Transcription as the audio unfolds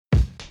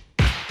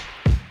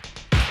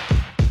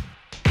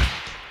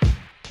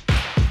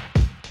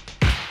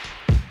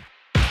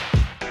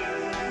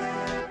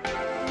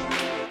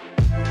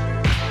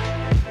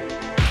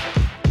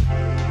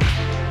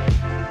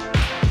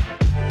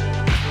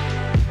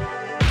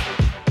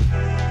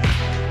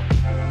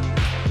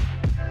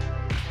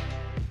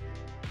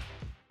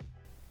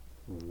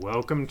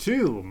Welcome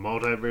to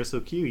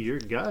Multiversal Q, your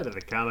guide to the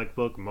comic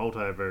book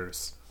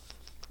multiverse.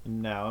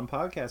 Now in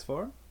podcast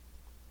form.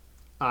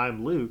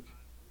 I'm Luke.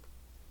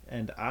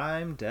 And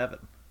I'm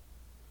Devin.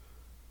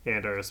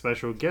 And our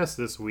special guest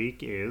this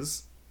week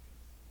is...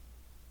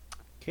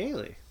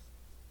 Kaylee.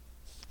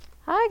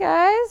 Hi,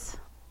 guys.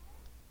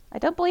 I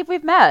don't believe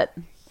we've met.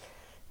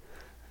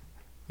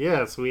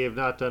 Yes, we have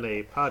not done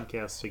a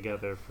podcast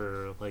together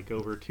for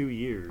over 2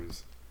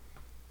 years.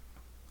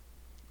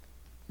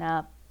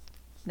 Nah,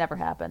 never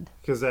happened.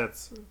 Because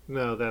that's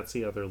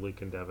the other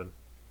Luke and Devin.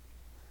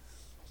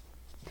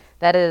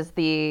 That is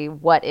the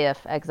What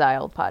If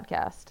Exiled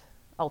podcast,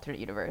 alternate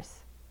universe.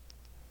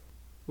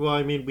 Well,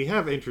 I mean, we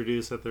have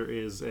introduced that there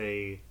is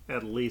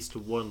at least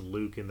one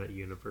Luke in that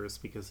universe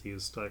because he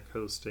is stuck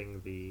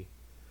hosting the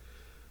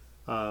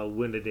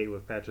Win a Date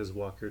with Patches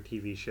Walker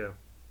TV show.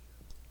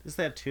 Is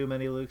that too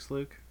many Lukes,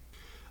 Luke?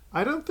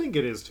 I don't think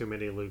it is too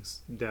many Lukes,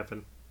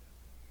 Devin.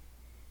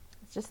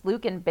 It's just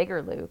Luke and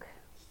bigger Luke.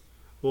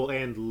 Well,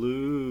 and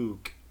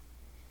Luke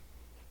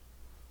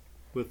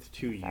with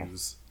 2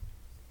 U's.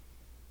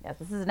 Yes,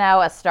 this is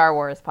now a Star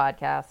Wars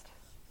podcast.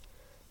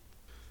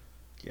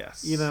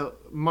 Yes. You know,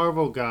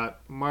 Marvel got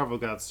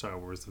Star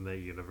Wars in that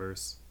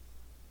universe.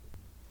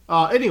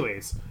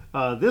 Anyways,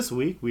 this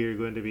week we are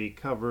going to be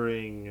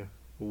covering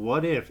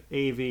What If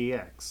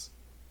AVX,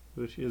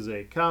 which is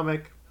a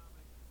comic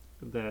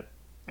that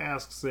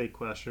asks a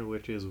question,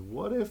 which is,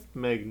 what if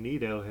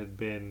Magneto had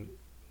been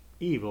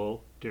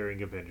evil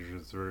during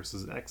Avengers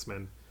vs.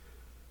 X-Men?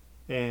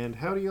 And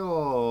how do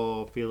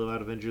y'all feel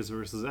about Avengers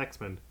vs.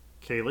 X-Men?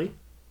 Kaylee?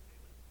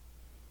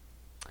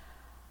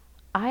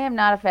 I am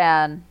not a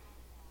fan.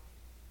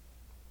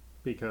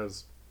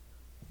 Because...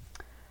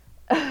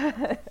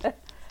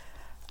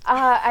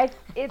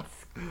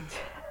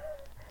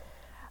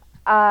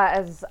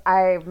 as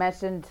I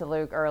mentioned to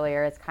Luke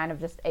earlier, it's kind of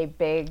just a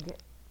big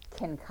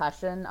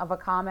concussion of a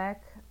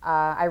comic.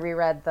 I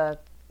reread the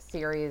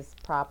series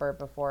proper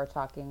before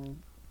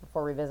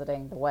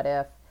revisiting the What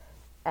If,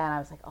 and I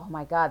was like, oh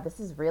my god, this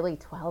is really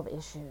 12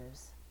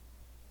 issues.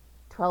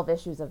 12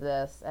 issues of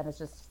this, and it's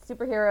just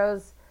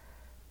superheroes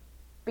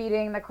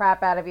beating the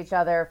crap out of each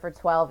other for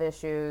 12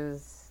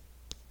 issues,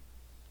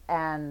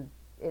 and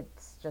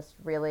it's just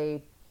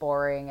really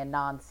boring and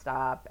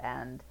nonstop.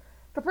 And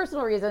for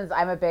personal reasons,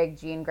 I'm a big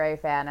Jean Grey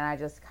fan, and I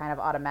just kind of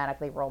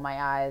automatically roll my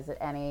eyes at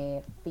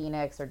any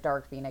Phoenix or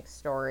Dark Phoenix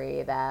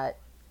story that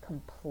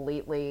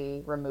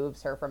completely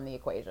removes her from the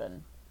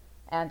equation.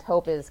 And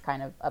Hope is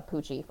kind of a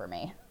poochie for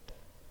me.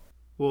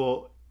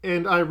 Well,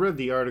 and I read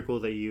the article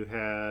that you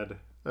had,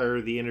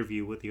 or the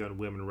interview with you on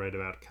Women Write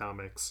About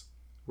Comics,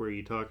 where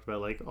you talked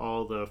about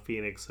all the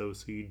Phoenix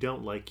hosts who you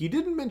don't like. You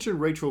didn't mention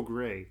Rachel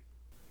Gray.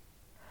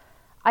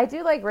 I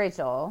do like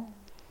Rachel.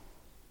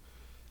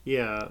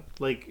 Yeah,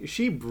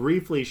 she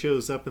briefly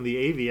shows up in the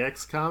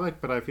AVX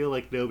comic, but I feel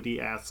like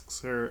nobody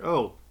asks her,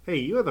 oh, hey,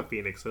 you were the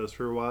Phoenix host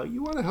for a while.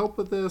 You want to help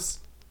with this?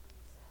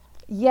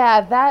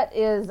 Yeah, that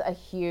is a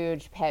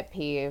huge pet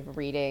peeve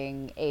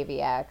reading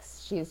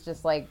AVX. She's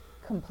just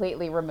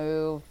completely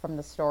removed from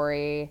the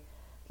story.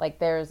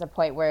 There's a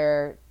point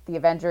where the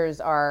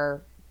Avengers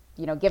are,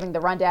 giving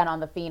the rundown on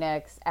the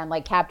Phoenix, and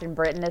Captain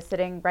Britain is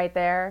sitting right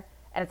there.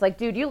 And it's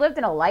dude, you lived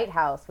in a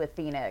lighthouse with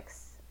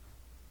Phoenix.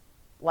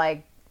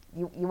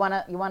 You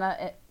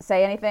wanna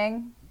say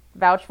anything?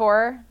 Vouch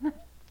for her?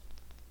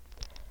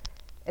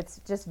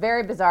 It's just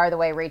very bizarre the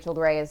way Rachel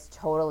Gray is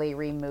totally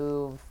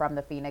removed from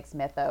the Phoenix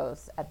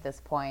mythos at this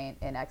point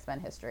in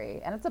X-Men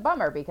history. And it's a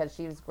bummer because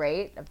she was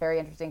great, a very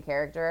interesting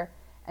character,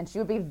 and she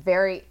would be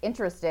very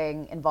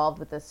interesting involved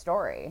with this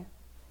story.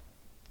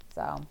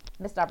 So,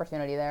 missed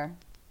opportunity there.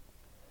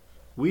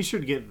 We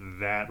should get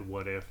that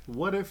What If.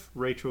 What if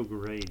Rachel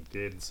Gray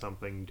did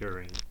something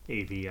during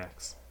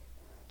AVX?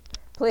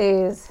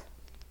 Please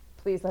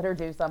let her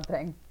do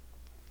something.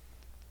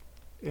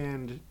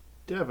 And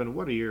Devin,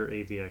 what are your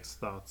AVX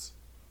thoughts?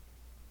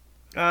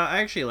 I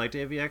actually liked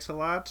AVX a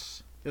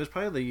lot. It was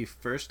probably the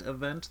first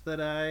event that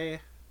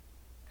I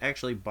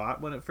actually bought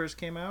when it first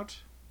came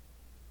out.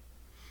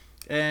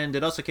 And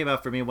it also came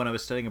out for me when I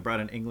was studying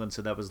abroad in England,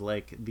 so that was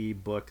the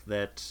book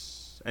that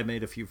I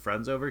made a few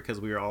friends over because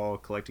we were all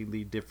collecting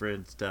the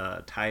different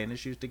tie-in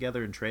issues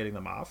together and trading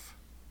them off.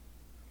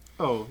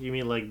 Oh, you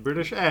mean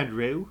British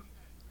Andrew?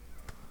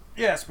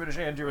 Yes, British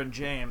Andrew and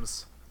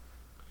James.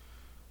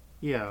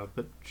 Yeah,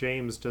 but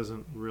James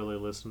doesn't really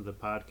listen to the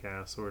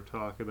podcasts or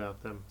talk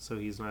about them, so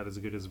he's not as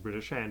good as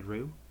British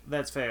Andrew.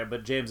 That's fair,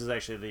 but James is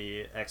actually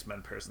the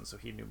X-Men person, so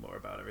he knew more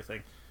about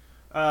everything.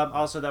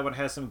 Also, that one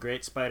has some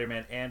great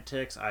Spider-Man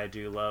antics. I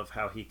do love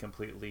how he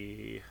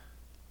completely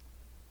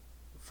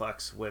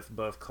fucks with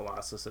both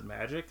Colossus and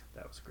Magic.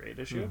 That was a great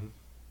issue. Mm-hmm.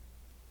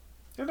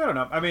 And I don't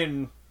know. I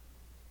mean,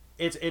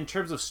 it's in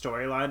terms of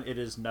storyline, it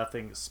is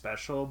nothing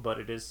special, but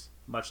it is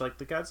much like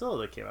the Godzilla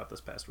that came out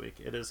this past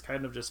week. It is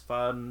kind of just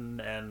fun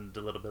and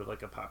a little bit of a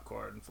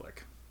popcorn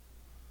flick.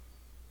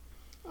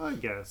 I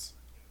guess.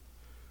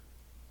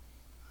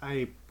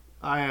 I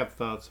have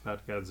thoughts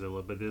about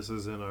Godzilla, but this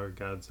isn't our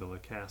Godzilla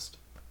cast.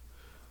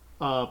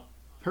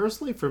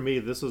 Personally, for me,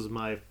 this was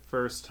my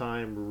first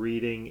time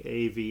reading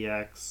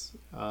AVX.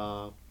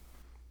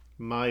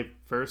 My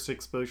first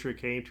exposure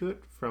came to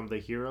it from the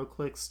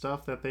HeroClix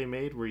stuff that they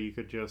made, where you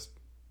could just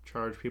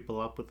charge people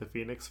up with the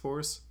Phoenix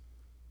Force.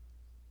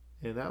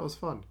 And that was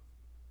fun.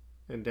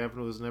 And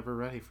Devin was never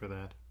ready for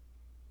that.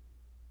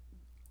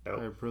 Nope.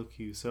 I broke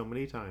you so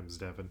many times,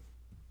 Devin.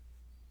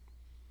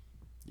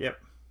 Yep.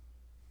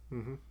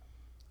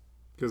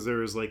 Because there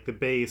was like the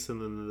base and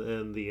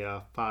then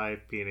the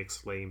 5 Phoenix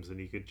Flames, and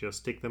you could just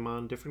stick them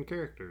on different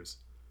characters.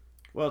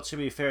 Well, to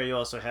be fair, you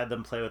also had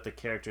them play with the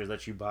characters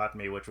that you bought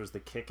me, which was the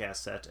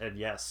Kick-Ass set, and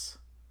yes,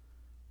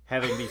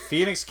 having the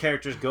Phoenix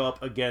characters go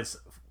up against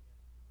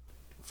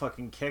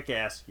fucking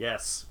Kick-Ass,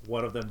 yes,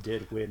 one of them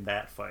did win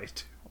that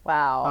fight.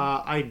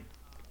 Wow. I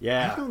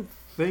don't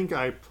think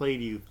I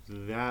played you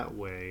that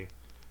way.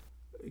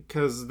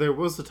 Because there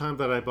was the time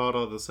that I bought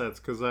all the sets,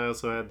 because I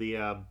also had the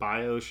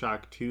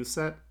Bioshock 2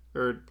 set.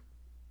 Or,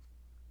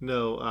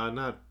 no,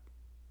 not...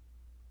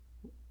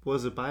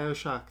 Was it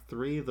Bioshock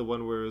 3? The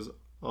one where it was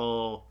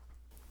all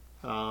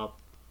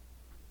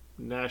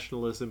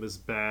nationalism is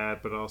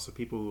bad, but also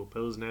people who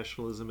oppose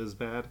nationalism is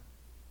bad.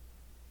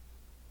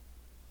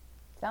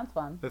 Sounds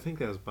fun. I think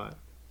that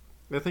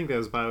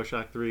was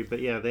Bioshock 3, but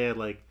yeah, they had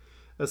like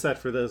a set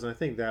for those, and I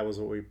think that was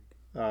what we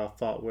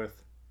fought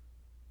with.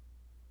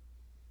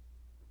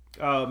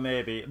 Oh,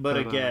 maybe. But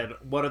again,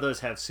 one of those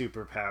had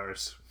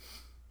superpowers.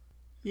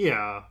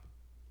 Yeah,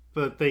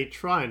 but they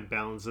try and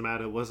balance them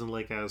out. It wasn't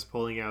like I was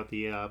pulling out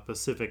the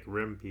Pacific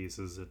Rim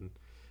pieces and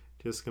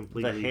just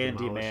completely The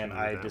handyman, demolishing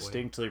I it that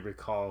distinctly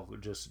recall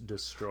just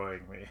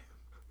destroying me.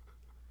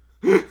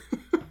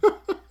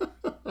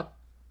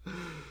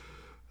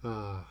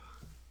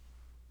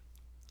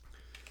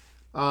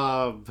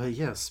 But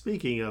yeah,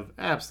 speaking of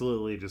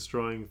absolutely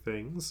destroying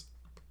things,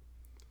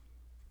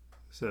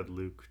 said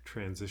Luke,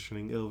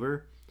 transitioning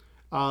over.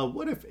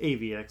 What if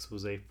AVX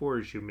was a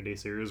 4-issue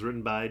miniseries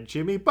written by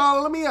Jimmy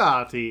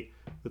Palmiotti,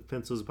 with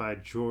pencils by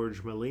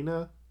George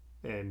Molina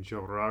and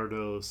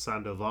Gerardo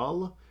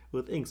Sandoval,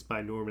 with inks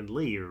by Norman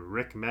Lee,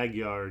 Rick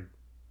Magyar,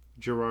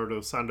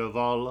 Gerardo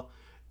Sandoval,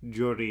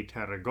 Jordi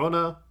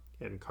Tarragona,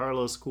 and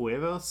Carlos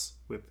Cuevas,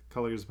 with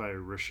colors by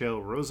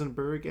Rochelle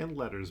Rosenberg and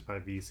letters by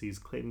VC's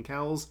Clayton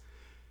Cowles.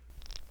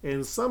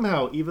 And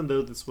somehow, even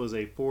though this was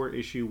a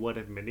 4-issue What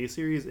If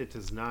miniseries, it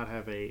does not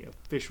have a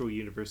official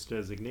universe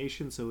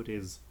designation, so it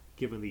is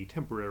given the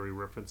temporary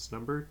reference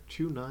number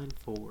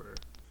 294.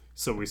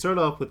 So we start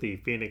off with the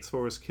Phoenix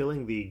Force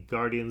killing the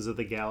Guardians of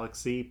the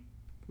Galaxy,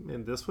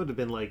 and this would have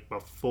been like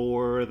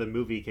before the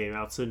movie came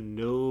out, so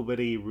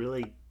nobody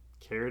really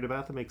cared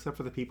about them except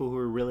for the people who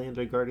were really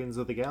into Guardians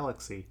of the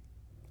Galaxy.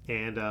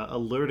 And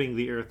alerting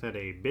the Earth that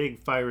a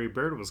big fiery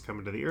bird was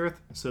coming to the Earth,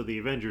 so the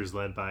Avengers,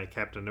 led by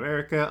Captain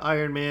America,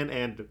 Iron Man,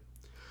 and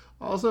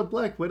also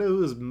Black Widow,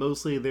 who is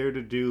mostly there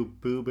to do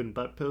boob and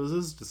butt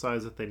poses,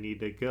 decides that they need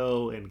to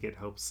go and get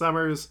Hope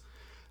Summers,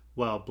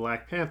 while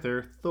Black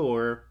Panther,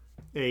 Thor,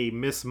 a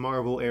Miss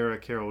Marvel-era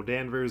Carol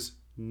Danvers,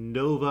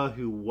 Nova,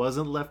 who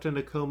wasn't left in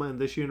a coma in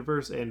this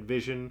universe, and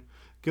Vision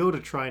go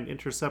to try and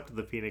intercept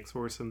the Phoenix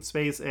Force in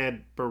space,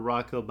 and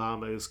Barack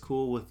Obama is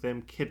cool with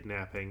them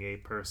kidnapping a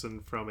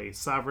person from a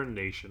sovereign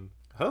nation.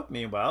 Hope,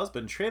 meanwhile, has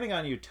been training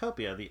on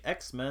Utopia, the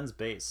X-Men's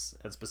base,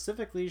 and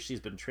specifically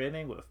she's been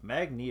training with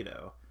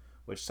Magneto,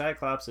 which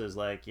Cyclops is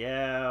like,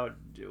 yeah,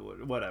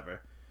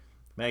 whatever.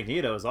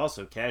 Magneto is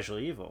also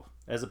casually evil,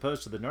 as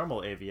opposed to the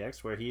normal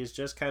AVX, where he is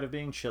just kind of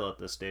being chill at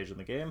this stage in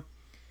the game.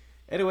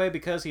 Anyway,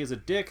 because he is a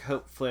dick,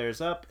 Hope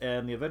flares up,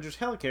 and the Avengers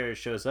helicarrier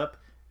shows up,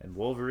 and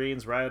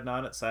Wolverine's riding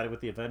on it, siding with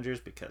the Avengers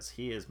because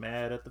he is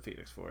mad at the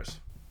Phoenix Force.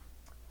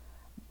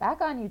 Back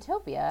on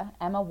Utopia,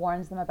 Emma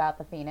warns them about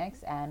the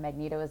Phoenix, and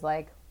Magneto is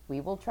like, we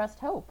will trust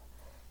Hope.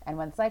 And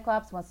when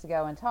Cyclops wants to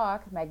go and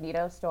talk,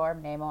 Magneto,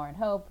 Storm, Namor, and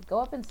Hope go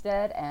up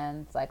instead,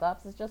 and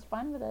Cyclops is just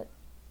fine with it.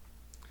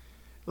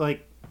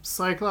 Like,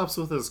 Cyclops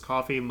with his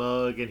coffee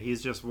mug and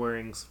he's just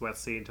wearing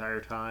sweats the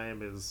entire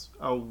time is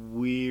a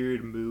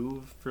weird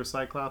move for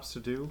Cyclops to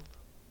do.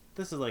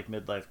 This is like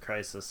midlife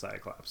crisis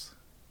Cyclops,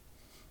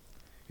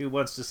 who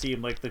wants to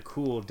seem like the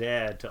cool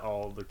dad to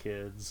all the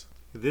kids.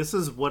 This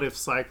is what if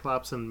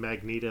Cyclops and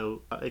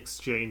Magneto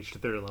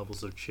exchanged their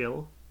levels of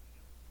chill.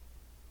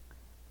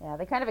 Yeah,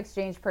 they kind of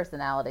exchange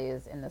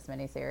personalities in this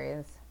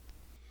miniseries.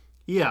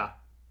 Yeah,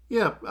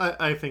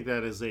 I think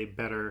that is a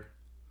better...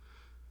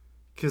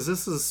 Because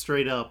this is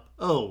straight up,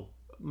 oh,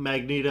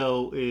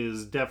 Magneto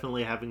is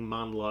definitely having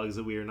monologues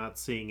that we are not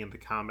seeing in the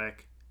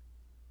comic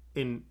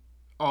in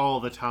all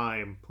the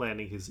time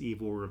planning his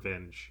evil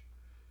revenge.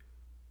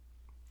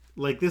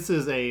 Like, this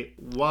is a,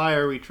 why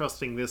are we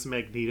trusting this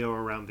Magneto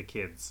around the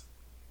kids?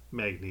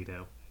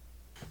 Magneto.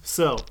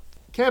 So,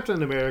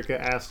 Captain America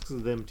asks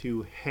them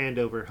to hand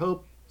over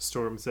Hope.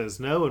 Storm says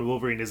no, and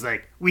Wolverine is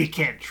like, we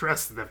can't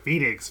trust the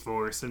Phoenix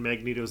Force. And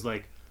Magneto's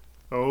like,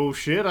 oh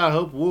shit, I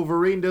hope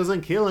Wolverine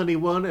doesn't kill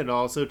anyone and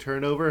also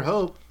turn over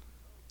Hope.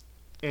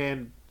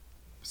 And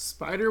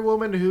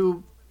Spider-Woman,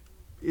 who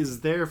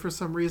is there for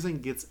some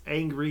reason, gets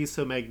angry,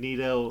 so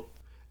Magneto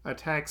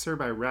attacks her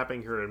by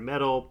wrapping her in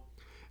metal.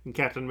 And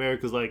Captain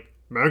America's like,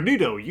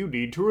 Magneto, you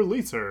need to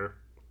release her.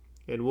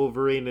 And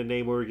Wolverine and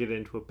Namor get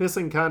into a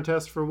pissing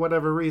contest for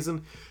whatever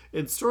reason.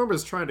 And Storm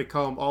is trying to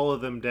calm all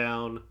of them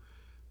down.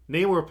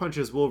 Namor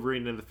punches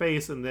Wolverine in the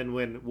face, and then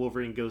when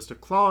Wolverine goes to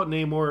claw at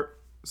Namor,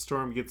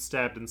 Storm gets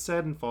stabbed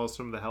instead and falls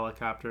from the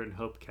helicopter, and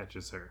Hope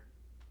catches her.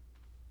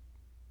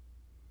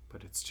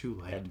 But it's too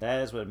late. And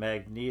that is when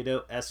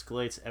Magneto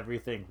escalates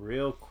everything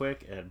real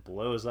quick and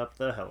blows up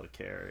the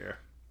helicarrier.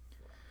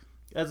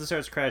 As it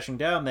starts crashing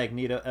down,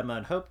 Magneto, Emma,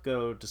 and Hope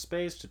go to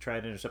space to try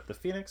and intercept the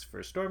Phoenix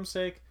for Storm's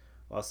sake,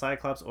 while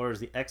Cyclops orders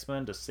the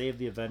X-Men to save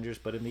the Avengers,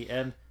 but in the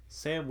end,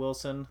 Sam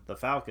Wilson, the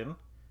Falcon,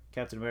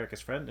 Captain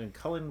America's friend, and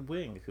Cullen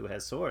Wing, who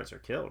has swords, are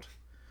killed.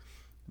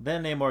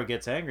 Then Namor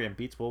gets angry and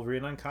beats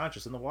Wolverine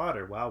unconscious in the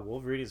water, while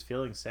Wolverine is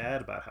feeling sad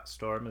about how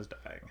Storm is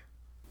dying.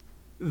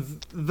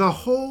 The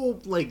whole,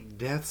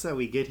 deaths that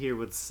we get here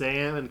with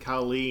Sam and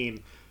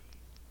Colleen,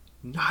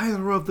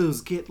 neither of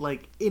those get,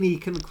 any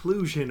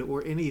conclusion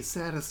or any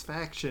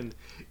satisfaction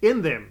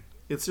in them.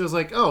 It's just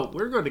like, oh,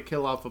 we're going to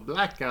kill off a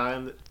black guy,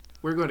 and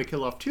we're going to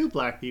kill off 2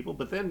 black people,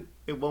 but then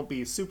it won't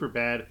be super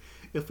bad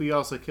if we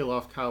also kill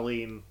off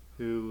Colleen,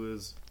 who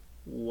is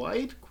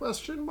white,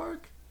 question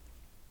mark?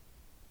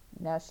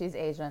 No, she's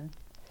Asian.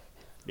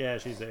 Yeah,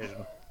 she's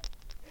Asian.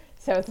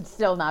 So it's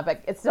still not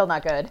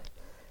good.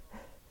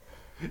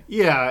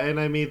 Yeah, and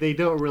I mean, they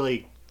don't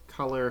really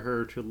color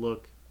her to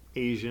look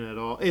Asian at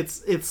all.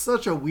 It's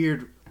such a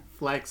weird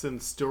flex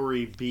and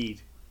story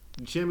beat.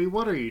 Jimmy,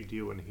 what are you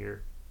doing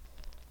here?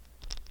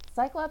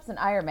 Cyclops and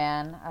Iron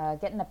Man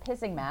get in a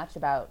pissing match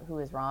about who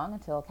is wrong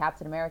until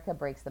Captain America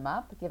breaks them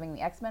up, giving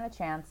the X-Men a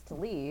chance to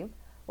leave,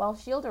 while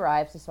S.H.I.E.L.D.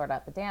 arrives to sort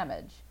out the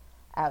damage.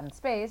 Out in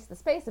space, the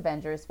Space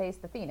Avengers face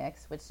the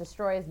Phoenix, which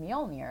destroys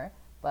Mjolnir,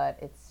 but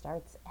it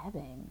starts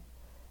ebbing.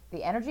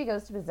 The energy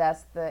goes to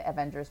possess the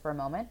Avengers for a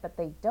moment, but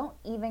they don't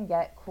even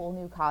get cool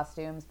new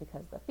costumes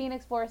because the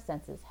Phoenix Force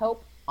senses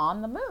Hope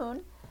on the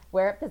moon,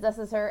 where it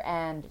possesses her,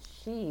 and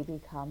she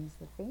becomes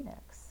the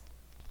Phoenix.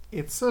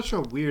 It's such a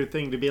weird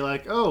thing to be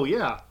like, oh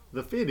yeah,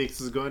 the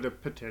Phoenix is going to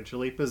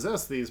potentially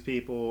possess these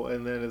people,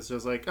 and then it's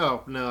just like,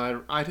 oh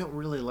no, I don't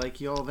really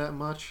like you all that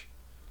much.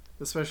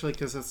 Especially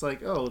because it's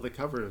like, oh, the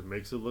cover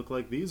makes it look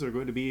like these are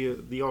going to be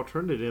the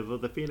alternative of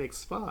the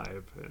Phoenix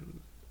 5, and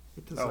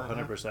it does not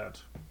 100%. happen.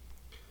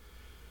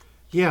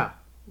 Yeah.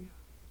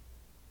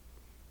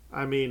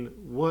 I mean,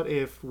 what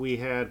if we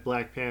had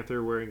Black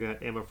Panther wearing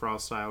that Emma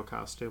Frost style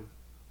costume?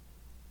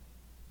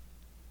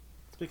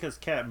 It's because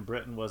Captain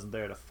Britain wasn't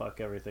there to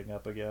fuck everything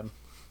up again.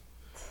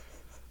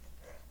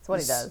 That's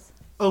what he does.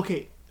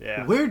 Okay,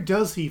 Yeah. where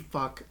does he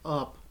fuck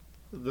up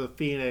the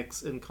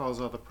Phoenix and cause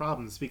all the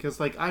problems?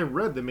 Because, I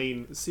read the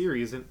main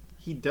series and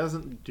he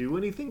doesn't do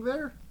anything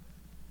there?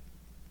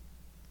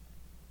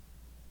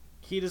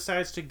 He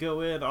decides to go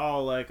in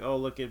all like, oh,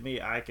 look at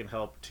me, I can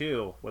help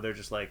too. Where they're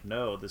just like,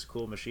 no, this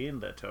cool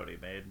machine that Tony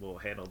made will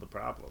handle the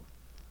problem.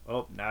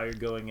 Oh, now you're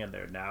going in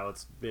there. Now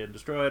it's been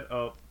destroyed.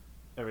 Oh,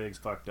 everything's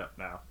fucked up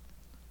now.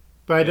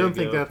 But I There don't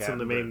you think go, that's in Captain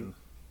the main... Britain.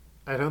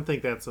 I don't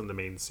think that's in the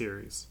main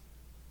series.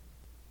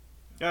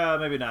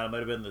 Maybe not. It might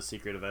have been the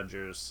Secret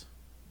Avengers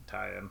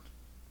tie-in.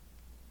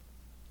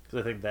 Because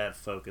I think that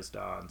focused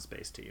on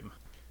Space Team.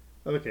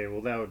 Okay,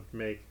 well that would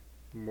make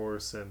more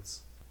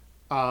sense.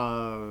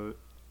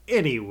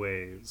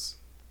 Anyways.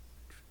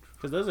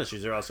 Because those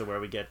issues are also where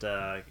we get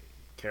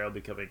Carol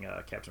becoming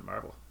Captain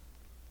Marvel.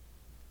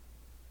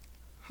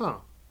 Huh.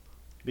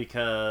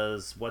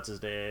 Because, what's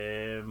his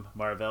name?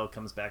 Marvel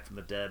comes back from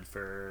the dead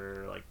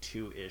for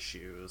 2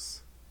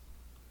 issues.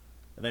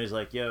 And then he's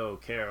like, yo,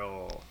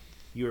 Carol,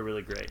 you were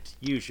really great.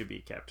 You should be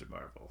Captain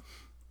Marvel.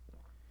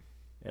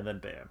 And then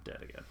bam,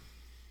 dead again.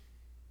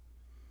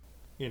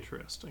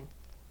 Interesting.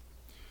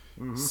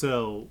 Mm-hmm.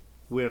 So,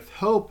 with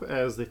Hope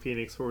as the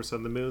Phoenix Force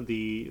on the moon,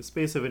 the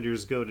Space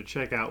Avengers go to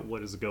check out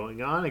what is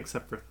going on,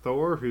 except for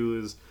Thor, who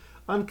is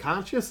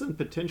unconscious and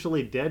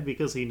potentially dead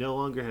because he no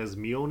longer has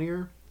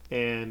Mjolnir,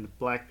 and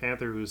Black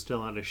Panther, who's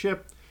still on a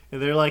ship. And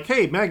they're like,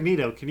 hey,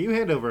 Magneto, can you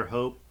hand over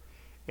Hope?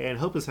 And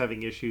Hope is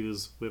having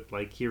issues with,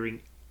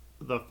 hearing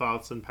the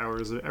thoughts and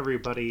powers of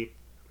everybody.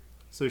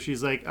 So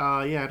she's like,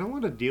 yeah, I don't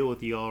want to deal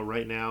with you all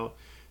right now.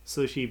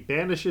 So she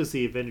banishes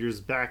the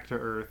Avengers back to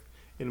Earth,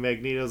 and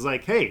Magneto's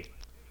like, hey,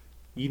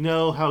 you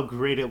know how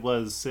great it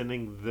was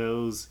sending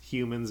those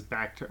humans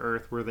back to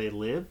Earth where they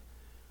live?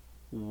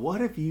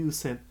 What if you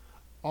sent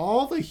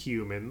all the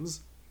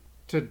humans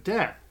to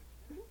death,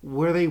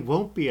 where they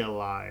won't be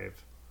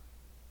alive?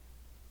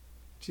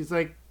 She's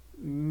like,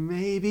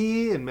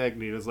 maybe. And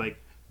Magneto's like,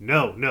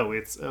 no,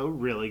 it's a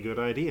really good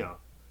idea.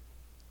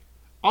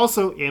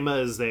 Also, Emma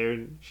is there,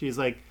 and she's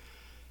like,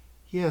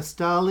 yes,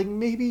 darling,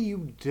 maybe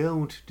you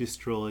don't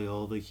destroy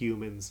all the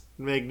humans.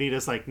 And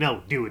Magneto's like,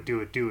 no, do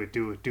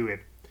it.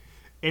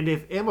 And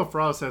if Emma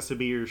Frost has to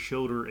be your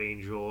shoulder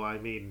angel,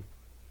 Emma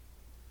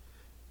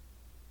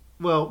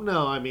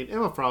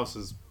Frost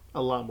is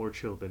a lot more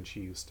chill than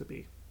she used to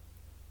be.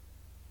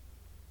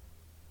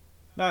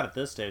 Not at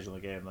this stage in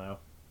the game, though.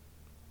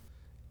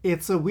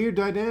 It's a weird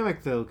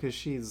dynamic, though, because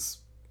she's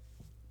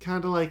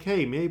kind of like,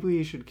 hey, maybe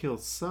we should kill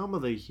some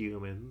of the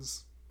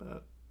humans,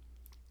 but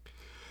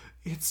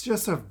it's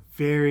just a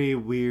very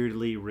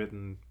weirdly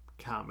written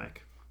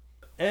comic.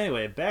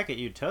 Anyway, back at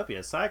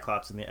Utopia,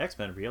 Cyclops and the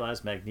X-Men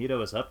realize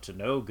Magneto is up to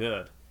no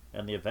good,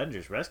 and the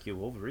Avengers rescue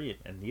Wolverine,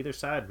 and neither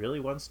side really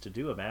wants to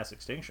do a mass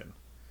extinction.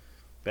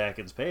 Back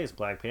in space,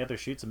 Black Panther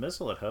shoots a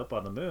missile at Hope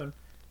on the moon,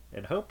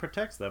 and Hope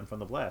protects them from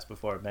the blast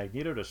before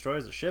Magneto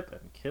destroys the ship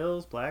and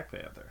kills Black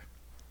Panther.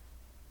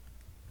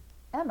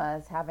 Emma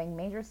is having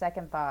major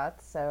second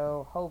thoughts,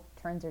 so Hope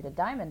turns her to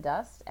Diamond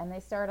Dust, and they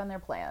start on their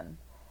plan.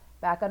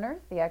 Back on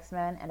Earth, the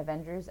X-Men and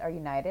Avengers are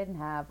united and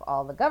have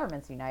all the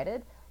governments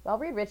united, while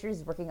Reed Richards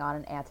is working on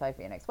an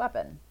anti-Phoenix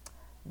weapon.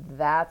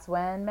 That's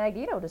when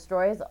Magneto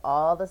destroys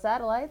all the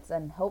satellites,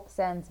 and Hope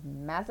sends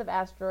massive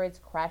asteroids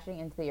crashing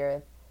into the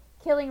Earth,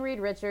 killing Reed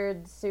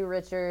Richards, Sue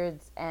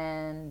Richards,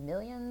 and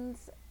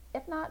millions,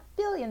 if not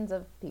billions,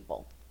 of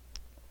people.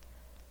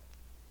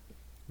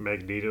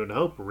 Magneto and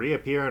Hope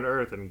reappear on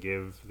Earth and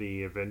give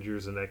the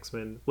Avengers and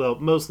X-Men, well,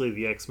 mostly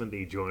the X-Men,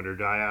 the join or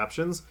die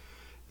options.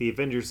 The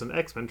Avengers and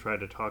X-Men try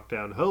to talk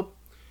down Hope,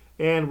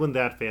 and when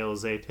that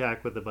fails, they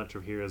attack with a bunch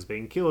of heroes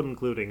being killed,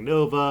 including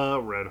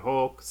Nova, Red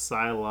Hulk,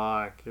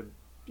 Psylocke.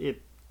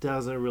 It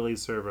doesn't really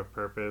serve a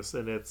purpose,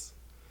 and it's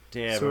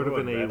sort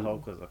of Red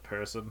Hulk was a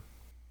person.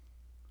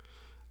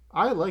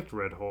 I liked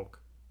Red Hulk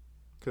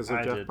because of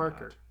I Jeff did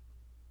Parker.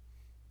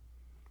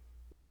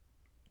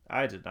 Not.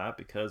 I did not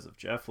because of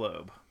Jeff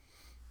Loeb.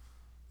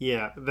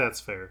 Yeah,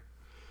 that's fair.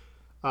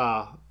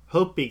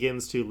 Hope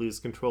begins to lose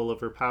control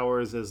of her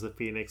powers as the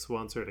Phoenix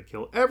wants her to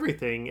kill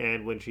everything,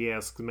 and when she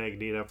asks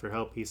Magneto for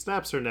help, he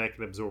snaps her neck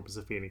and absorbs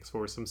the Phoenix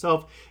Force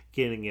himself,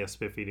 getting a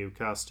spiffy new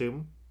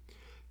costume.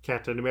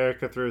 Captain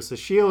America throws the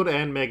shield,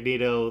 and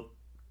Magneto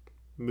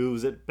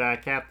moves it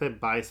back at them,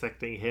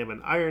 bisecting him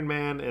and Iron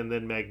Man, and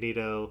then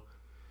Magneto,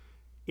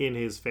 in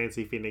his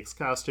fancy Phoenix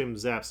costume,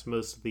 zaps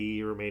most of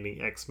the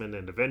remaining X-Men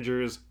and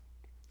Avengers.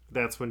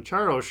 That's when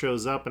Charles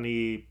shows up, and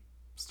he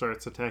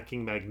starts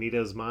attacking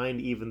Magneto's mind,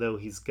 even though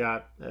he's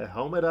got a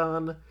helmet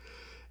on.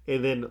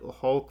 And then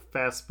Hulk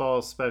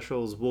fastball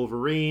specials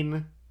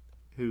Wolverine,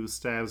 who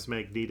stabs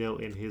Magneto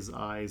in his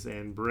eyes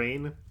and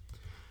brain.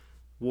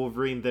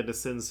 Wolverine then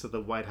descends to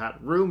the White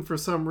Hot Room for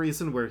some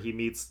reason, where he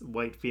meets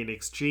White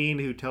Phoenix Jean,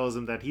 who tells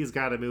him that he's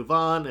got to move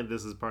on, and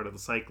this is part of the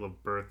cycle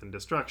of birth and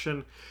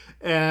destruction.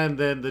 And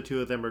then the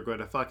two of them are going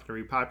to fucking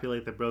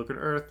repopulate the Broken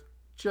Earth,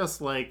 just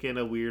like in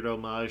a weird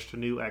homage to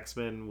New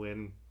X-Men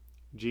when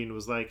Jean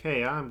was like,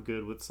 hey, I'm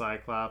good with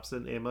Cyclops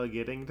and Emma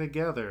getting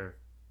together.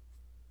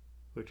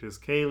 Which is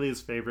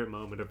Kaylee's favorite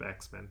moment of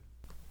X-Men.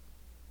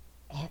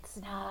 It's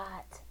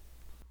not.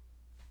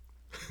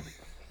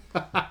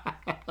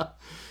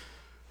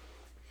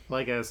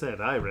 Like I said,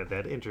 I read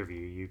that interview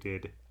you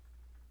did.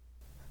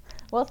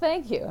 Well,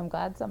 thank you. I'm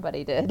glad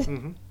somebody did.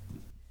 Mm-hmm.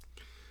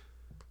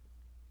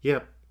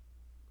 Yep.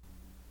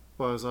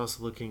 Well, I was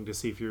also looking to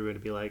see if you were going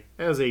to be like,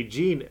 as a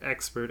Jean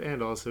expert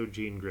and also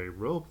Jean Grey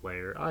role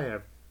player, I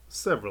have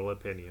several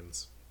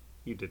opinions.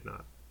 You did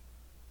not.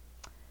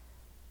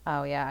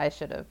 Oh, yeah, I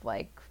should have,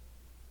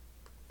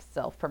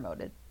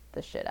 self-promoted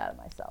the shit out of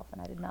myself, and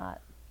I did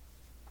not.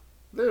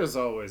 There's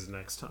always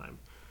next time.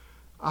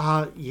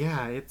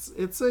 Yeah,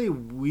 it's a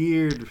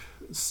weird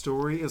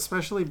story,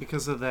 especially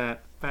because of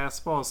that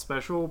fastball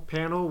special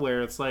panel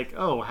where it's like,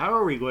 oh, how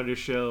are we going to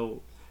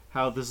show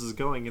how this is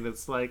going? And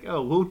it's like,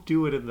 oh, we'll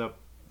do it in the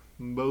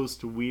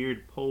most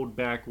weird, pulled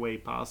back way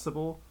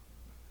possible.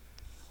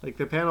 Like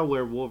the panel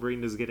where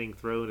Wolverine is getting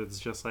thrown, it's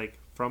just like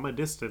from a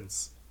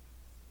distance.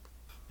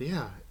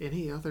 Yeah,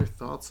 any other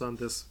thoughts on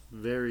this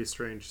very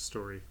strange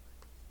story?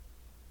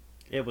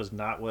 It was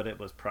not what it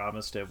was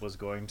promised it was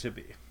going to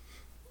be.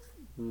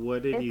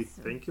 What did you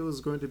think it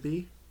was going to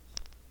be?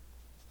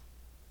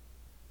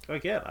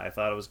 Again, I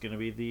thought it was going to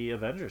be the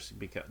Avengers,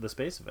 the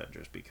Space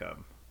Avengers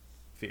become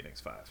Phoenix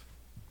 5.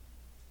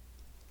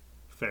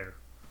 Fair.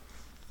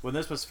 When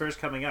this was first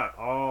coming out,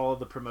 all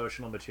the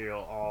promotional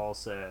material all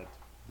said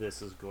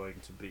this is going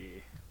to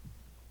be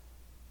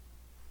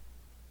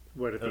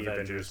What if the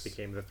Avengers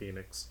became the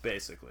Phoenix?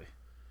 Basically.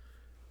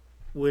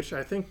 Which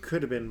I think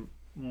could have been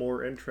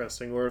more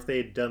interesting, or if they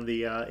had done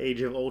the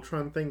Age of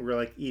Ultron thing where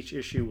like each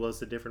issue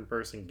was a different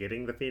person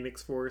getting the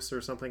Phoenix Force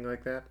or something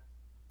like that.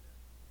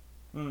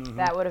 Mm-hmm.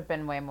 That would have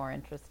been way more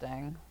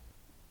interesting.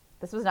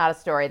 This was not a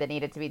story that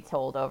needed to be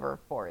told over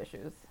 4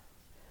 issues.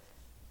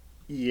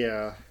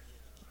 Yeah.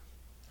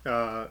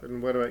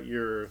 And what about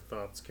your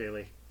thoughts,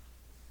 Kaylee?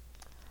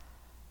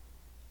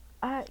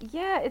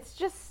 Yeah, it's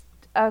just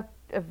a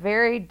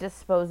very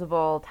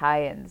disposable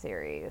tie-in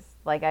series.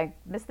 Like, I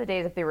miss the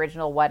days of the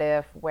original What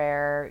If,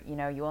 where,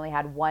 you only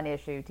had one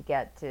issue to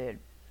get to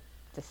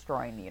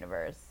destroying the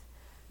universe.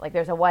 Like,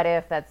 there's a What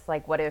If that's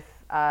like, what if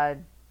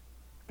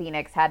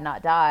Phoenix had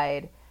not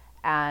died?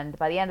 And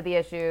by the end of the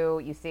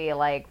issue, you see,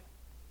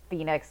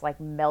 Phoenix,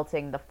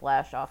 melting the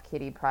flesh off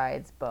Kitty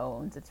Pryde's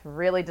bones. It's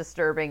really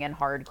disturbing and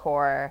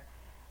hardcore.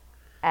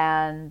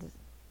 And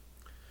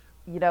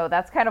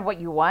that's kind of what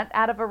you want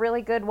out of a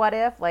really good What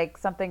If,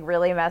 something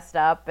really messed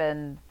up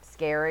and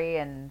scary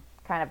and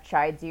kind of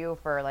chides you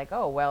for like,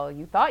 oh, well,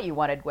 you thought you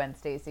wanted Gwen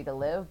Stacy to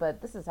live,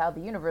 but this is how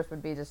the universe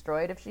would be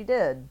destroyed if she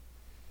did.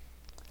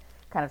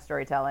 Kind of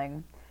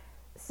storytelling.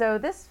 So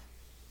this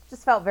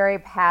just felt very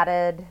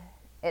padded.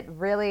 It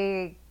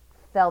really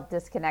felt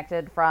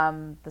disconnected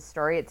from the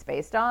story it's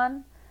based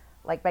on.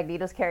 Like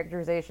Magneto's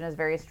characterization is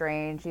very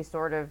strange. He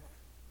sort of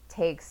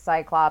takes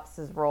Cyclops'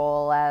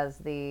 role as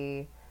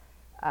the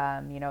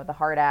the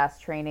hard ass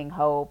training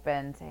Hope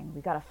and saying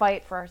we got to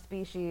fight for our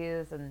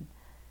species, and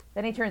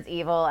then he turns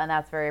evil, and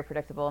that's very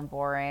predictable and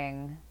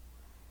boring.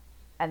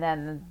 And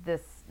then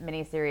this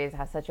miniseries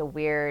has such a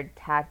weird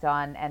tacked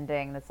on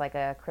ending that's like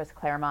a Chris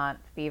Claremont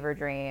fever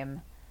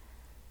dream.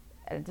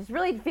 And it just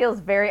really feels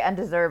very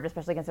undeserved,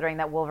 especially considering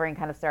that Wolverine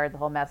kind of started the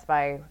whole mess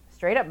by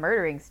straight up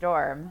murdering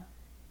Storm.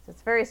 So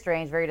it's very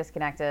strange, very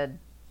disconnected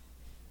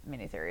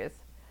miniseries.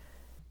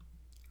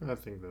 I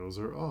think those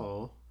are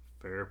all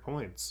fair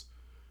points.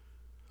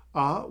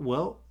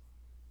 Well,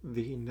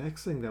 the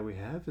next thing that we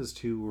have is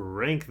to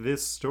rank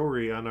this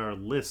story on our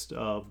list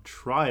of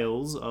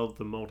trials of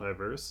the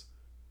multiverse.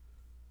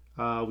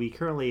 We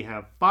currently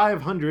have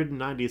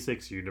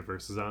 596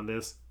 universes on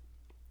this,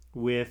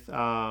 with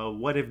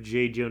What If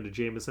J. Jonah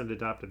Jameson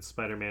Adopted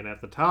Spider-Man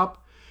at the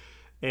top,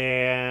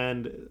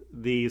 and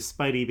the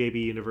Spidey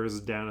Baby universe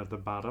down at the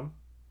bottom.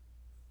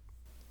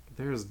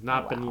 There's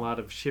not been a lot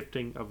of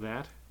shifting of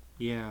that.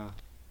 Yeah.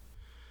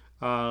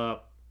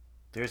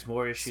 There's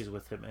more issues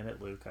with him in it,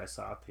 Luke. I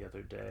saw it the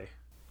other day.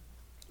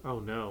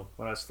 Oh no.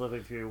 When I was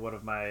flipping through one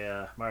of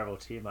my Marvel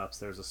team-ups,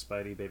 there was a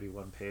Spidey Baby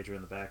one-pager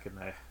in the back, and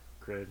I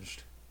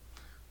cringed.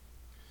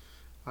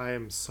 I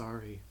am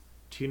sorry.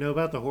 Do you know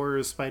about the horror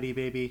of Spidey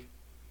Baby,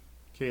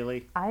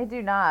 Kaylee? I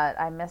do not.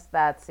 I missed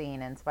that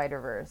scene in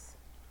Spider-Verse.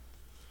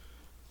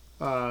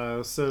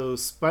 So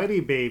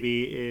Spidey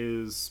Baby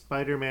is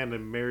Spider-Man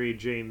and Mary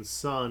Jane's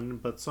son,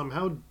 but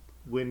somehow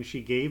when she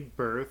gave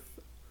birth,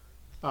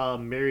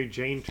 Mary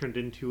Jane turned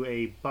into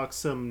a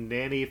buxom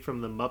nanny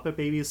from the Muppet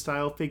Babies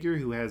style figure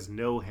who has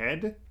no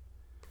head.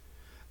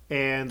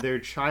 And their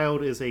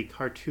child is a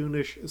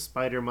cartoonish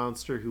spider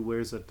monster who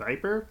wears a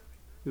diaper,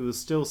 who is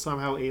still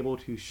somehow able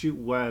to shoot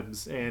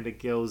webs, and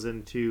it goes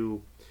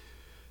into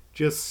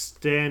just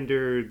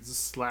standard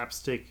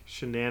slapstick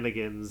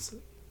shenanigans,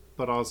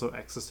 but also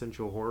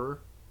existential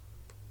horror.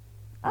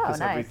 Because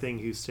nice. everything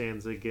who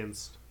stands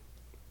against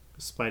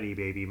Spidey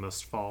Baby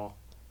must fall.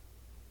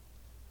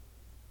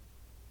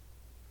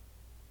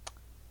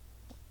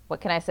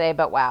 What can I say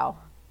but wow?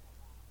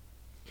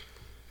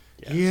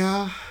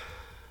 Yes.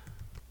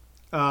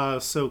 Yeah.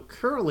 So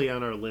currently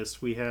on our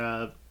list, we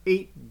have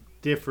 8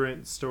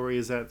 different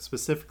stories that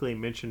specifically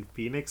mention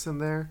Phoenix in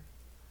there.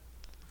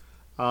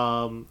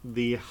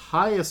 The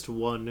highest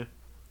one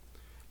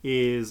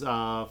is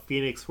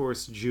Phoenix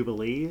Force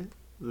Jubilee,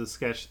 the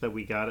sketch that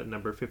we got at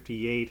number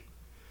 58.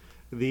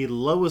 The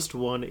lowest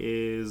one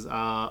is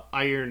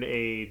Iron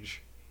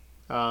Age,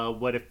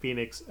 What If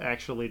Phoenix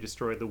Actually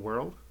Destroyed the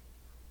World?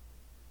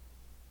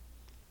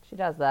 She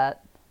does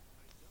that.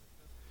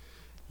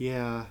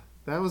 Yeah,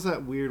 that was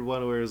that weird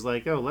one where it was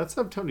like, oh, let's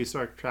have Tony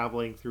Stark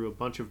traveling through a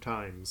bunch of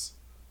times.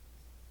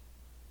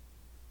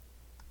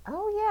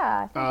 Oh,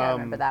 yeah. I think I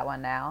remember that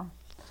one now.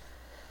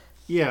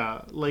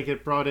 Yeah, like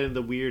it brought in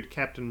the weird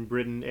Captain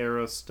Britain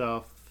era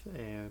stuff,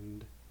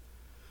 and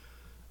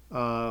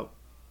at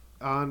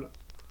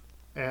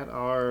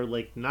our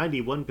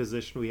 91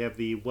 position we have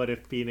the What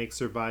If Phoenix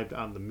Survived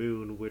on the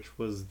Moon, which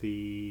was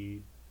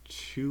the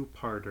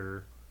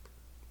 2-parter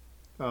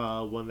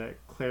one that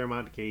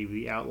Claremont gave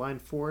the outline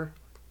for.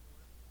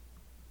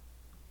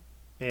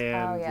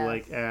 And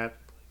yes.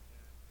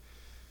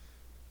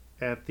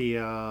 at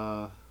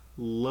the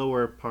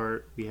lower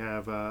part we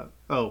have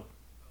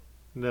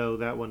no,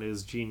 that one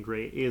is Jean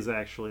Grey is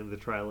actually in the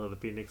Trial of the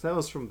Phoenix. That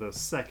was from the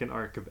second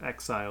arc of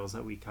Exiles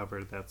that we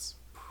covered. That's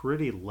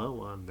pretty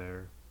low on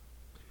there.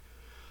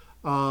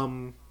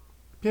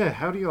 Yeah,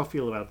 how do y'all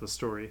feel about the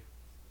story?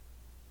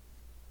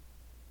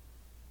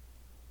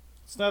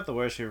 It's not the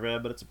worst you've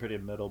read, but it's a pretty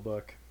middle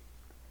book.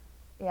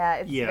 Yeah,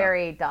 it's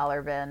very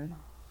dollar bin.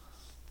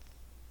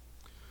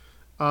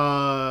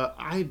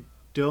 I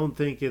don't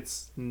think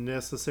it's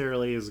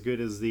necessarily as good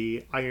as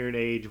the Iron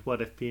Age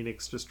What If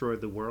Phoenix Destroyed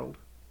the World.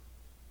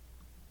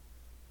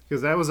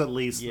 Because that was at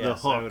least the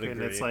hook, and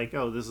it's like,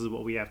 oh, this is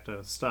what we have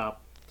to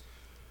stop.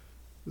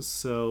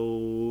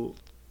 So,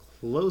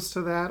 close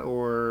to that,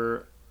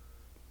 or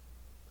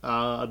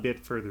a bit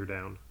further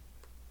down?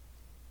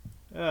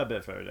 A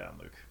bit further down,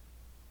 Luke.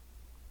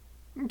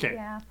 Okay.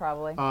 Yeah,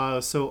 probably.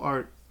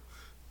 So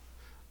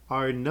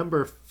our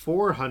number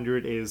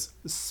 400 is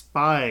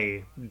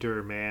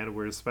Spider-Man,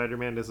 where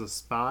Spider-Man is a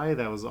spy.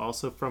 That was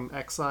also from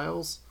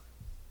Exiles.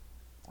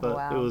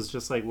 But It was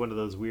just like one of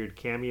those weird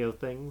cameo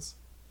things.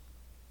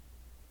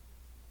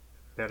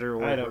 Better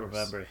or I don't worse?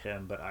 remember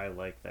him, but I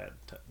like that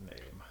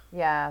name.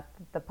 Yeah,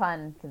 the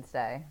pun can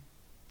stay.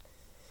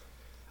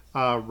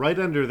 Right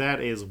under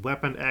that is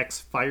Weapon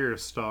X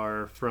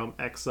Firestar from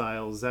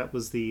Exiles. That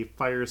was the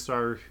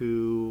Firestar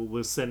who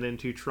was sent in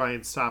to try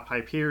and stop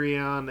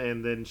Hyperion,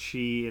 and then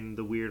she and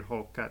the Weird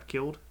Hulk got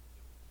killed.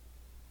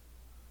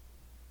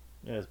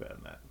 Yeah, it's better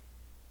than that.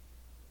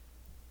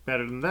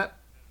 Better than that?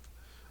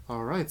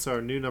 Alright, so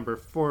our new number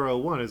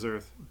 401 is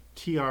our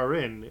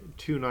TRN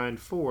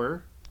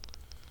 294.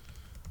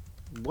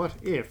 What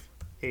if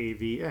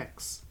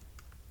AVX?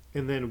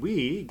 And then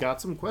we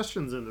got some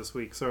questions in this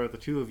week, so are the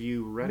two of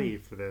you ready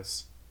for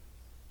this?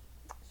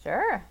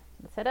 Sure.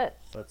 Let's hit it.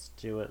 Let's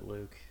do it,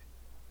 Luke.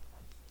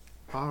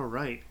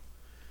 Alright.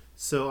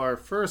 So our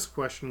first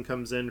question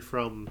comes in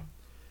from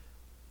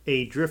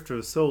a Drifter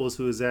of Souls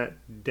who is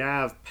at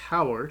Dav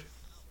Powered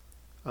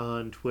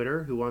on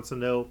Twitter, who wants to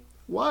know,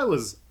 why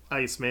was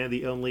Iceman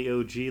the only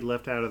OG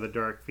left out of the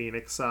Dark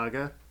Phoenix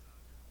saga?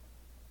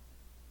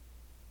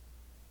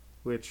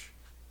 Which,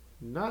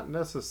 not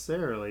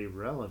necessarily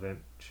relevant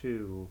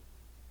to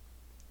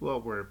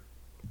what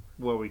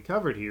we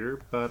covered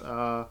here, but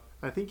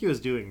I think he was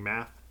doing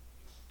math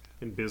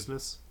in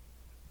business.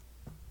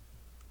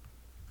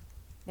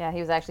 Yeah,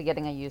 he was actually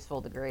getting a useful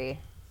degree.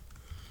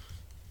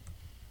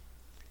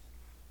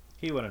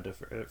 He wanted to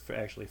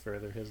actually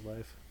further his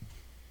life.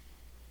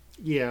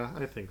 Yeah,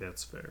 I think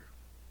that's fair.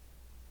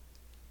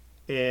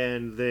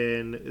 And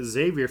then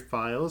Xavier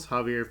Files,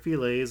 Javier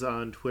Files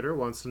on Twitter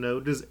wants to know,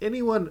 does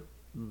anyone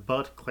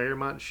but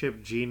Claremont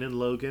ship Jean and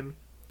Logan?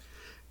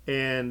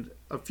 And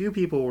a few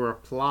people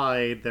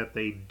replied that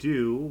they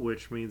do,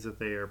 which means that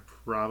they are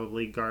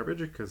probably garbage,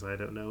 because I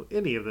don't know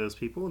any of those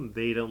people, and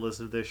they don't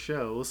listen to this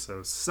show,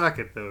 so suck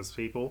at those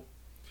people.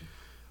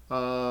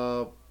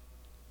 Yeah,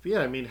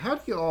 I mean, how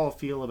do you all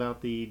feel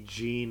about the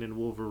Jean and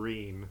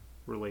Wolverine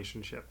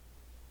relationship?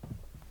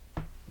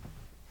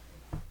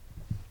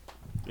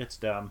 It's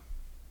dumb.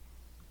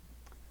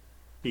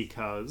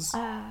 Because...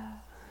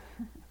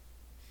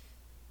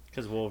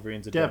 Because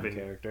Wolverine's a Devin. dumb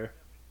character.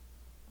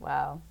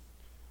 Wow.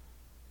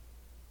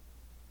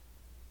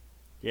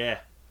 Yeah,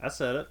 I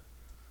said it.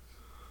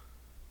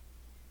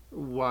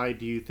 Why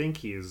do you think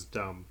he is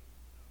dumb?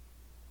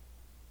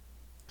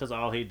 Because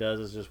all he does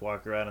is just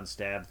walk around and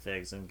stab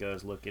things and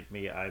goes, look at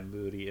me, I'm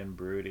moody and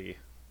broody.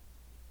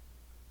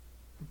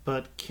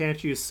 But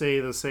can't you say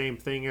the same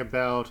thing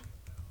about...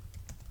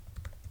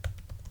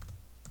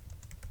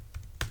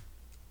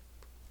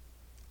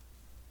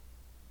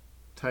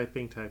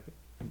 Typing.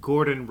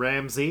 Gordon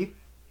Ramsay?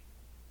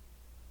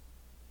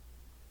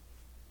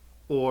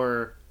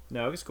 Or...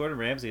 No, because Gordon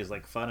Ramsay is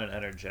like fun and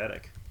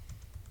energetic.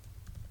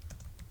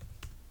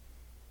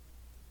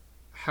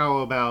 How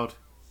about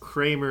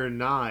Kramer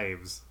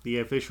Knives, the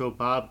official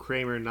Bob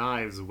Kramer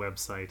Knives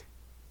website?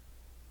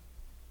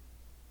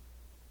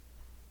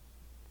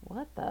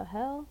 What the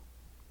hell?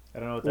 I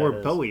don't know what that Or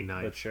is. Bowie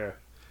knife. But sure.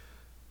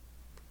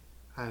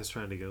 I was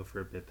trying to go for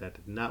a bit that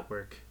did not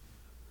work.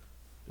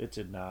 It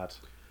did not.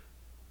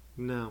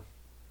 No.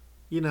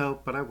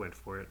 But I went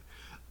for it.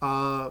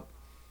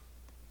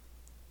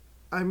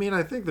 I mean,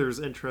 I think there's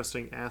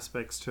interesting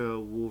aspects to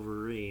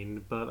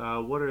Wolverine,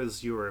 but what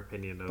is your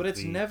opinion of But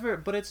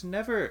it's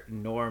never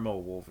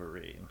normal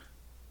Wolverine.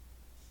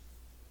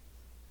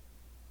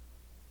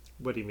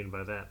 What do you mean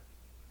by that?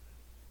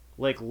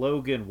 Like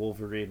Logan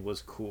Wolverine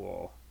was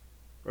cool.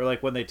 Or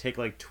like when they take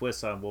like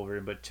twists on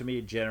Wolverine, but to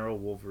me General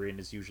Wolverine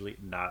is usually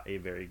not a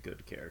very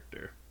good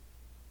character.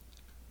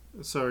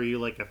 So are you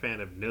like a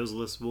fan of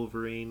Noseless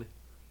Wolverine?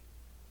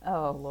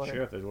 Oh, Lord.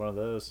 Sure, if there's one of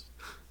those.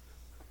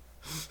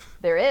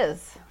 There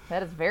is.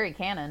 That is very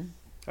canon.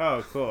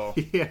 Oh, cool.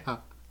 Yeah.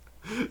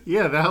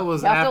 Yeah, that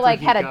was He also, after like,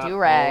 he had a got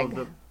do-rag. all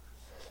of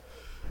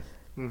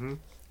the...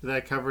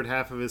 That covered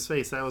half of his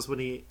face. That was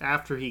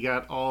after he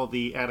got all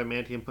the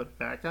adamantium put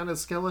back on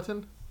his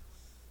skeleton.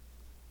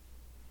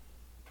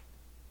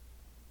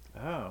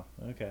 Oh,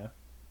 okay.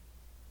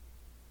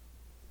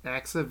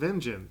 Acts of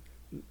Vengeance.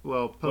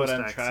 Well, post What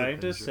I'm Acts of trying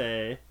to Vengeance.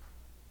 say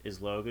is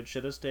Logan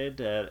should have stayed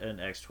dead and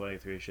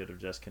X-23 should have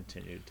just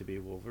continued to be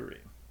Wolverine.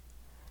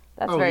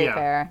 That's very yeah.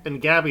 fair.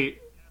 And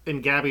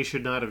Gabby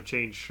should not have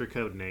changed her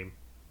code name.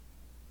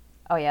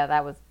 Oh, yeah,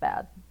 that was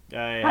bad.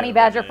 I Honey haven't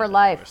Badger read for into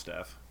life. more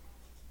Stuff.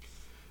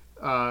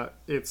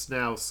 It's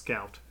now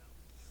Scout,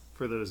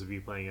 for those of you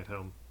playing at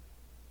home.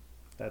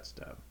 That's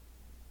dumb.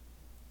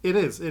 It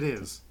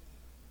is.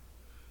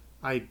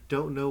 I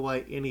don't know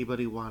why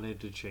anybody wanted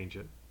to change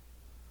it.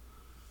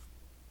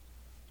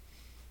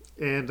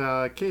 And,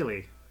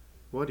 Kaylee,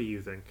 what do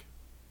you think?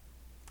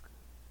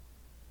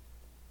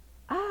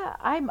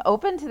 I'm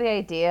open to the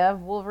idea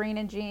of Wolverine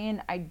and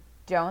Jean. I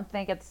don't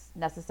think it's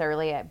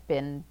necessarily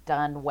been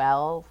done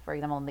well. For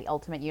example, in the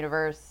Ultimate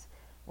Universe,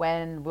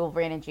 when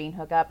Wolverine and Jean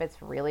hook up,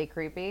 it's really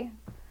creepy.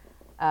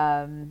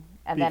 And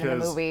then in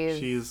the movies,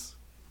 she's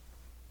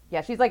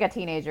like a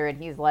teenager,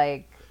 and he's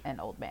like an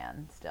old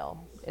man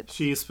still.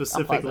 she's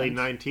specifically unpleasant.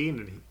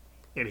 19,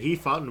 and he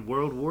fought in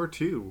World War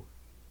II.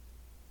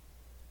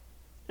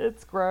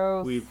 It's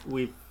gross.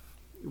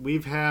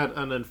 We've had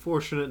an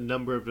unfortunate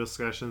number of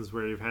discussions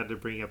where we've had to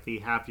bring up the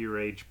half your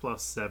age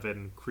plus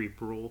 7 creep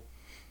rule.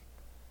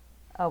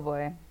 Oh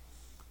boy.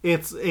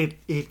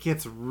 It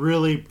gets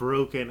really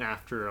broken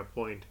after a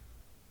point.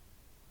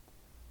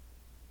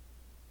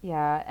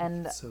 Yeah,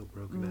 and It's so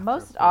broken.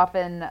 most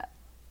often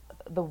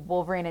the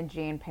Wolverine and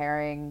Jean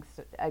pairing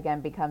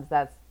again becomes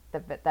that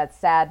that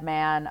sad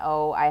man,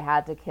 oh, I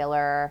had to kill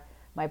her,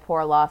 my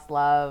poor lost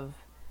love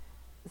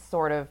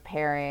sort of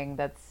pairing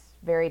that's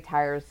very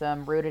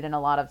tiresome, rooted in a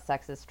lot of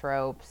sexist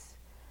tropes.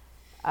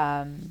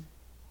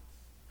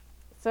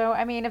 So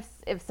I mean,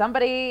 if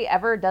somebody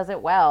ever does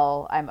it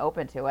well, I'm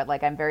open to it.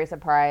 Like, I'm very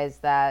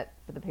surprised that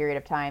for the period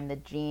of time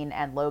that Jean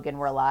and Logan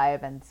were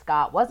alive and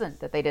Scott wasn't,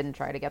 that they didn't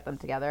try to get them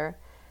together.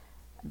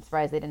 I'm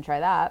surprised they didn't try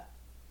that.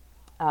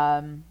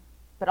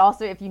 But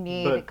also, if you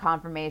need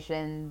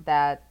confirmation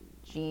that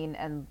Jean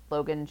and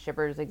Logan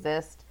shippers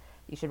exist,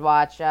 you should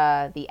watch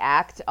The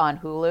Act on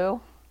Hulu.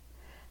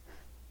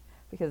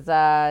 Because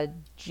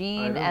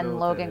Jean and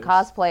Logan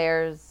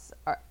cosplayers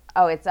are...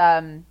 Oh,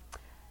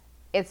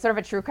 it's sort of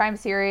a true crime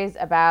series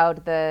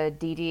about the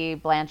Dee Dee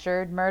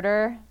Blanchard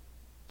murder,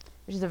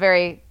 which is a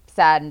very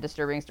sad and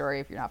disturbing story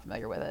if you're not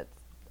familiar with it.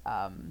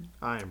 I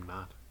am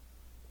not.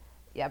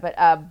 Yeah, but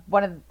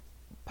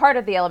part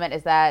of the element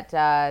is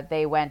that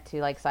they went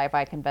to like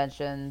sci-fi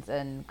conventions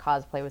and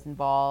cosplay was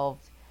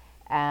involved,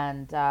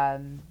 and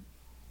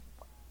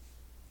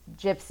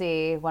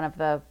Gypsy, one of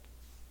the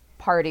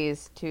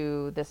parties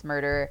to this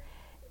murder,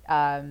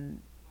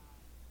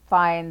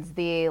 finds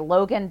the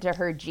Logan to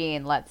her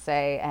Jean, let's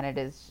say, and it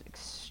is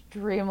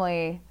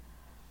extremely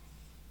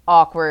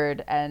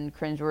awkward and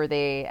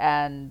cringeworthy,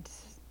 and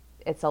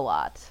it's a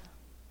lot.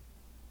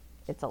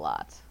 It's a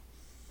lot.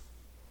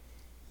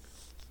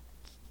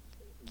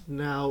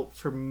 Now,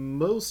 for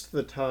most of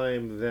the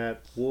time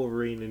that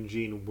Wolverine and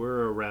Jean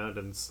were around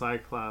and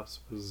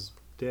Cyclops was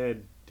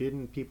dead,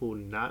 didn't people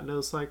not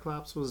know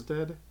Cyclops was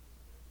dead?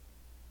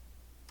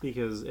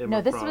 Because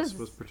Emma Frost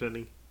was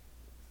pretending.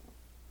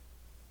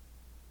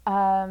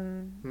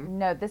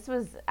 No, this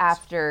was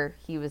after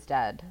he was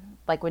dead.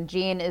 Like, when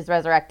Jean is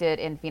resurrected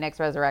in Phoenix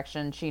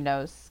Resurrection, she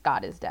knows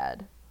Scott is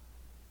dead.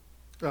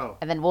 Oh.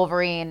 And then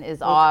Wolverine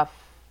is off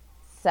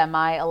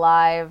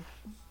semi-alive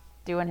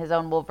doing his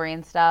own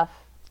Wolverine stuff.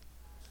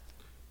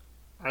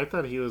 I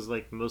thought he was,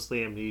 like, mostly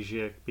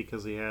amnesiac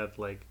because he had,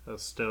 like, a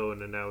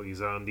stone and now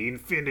he's on the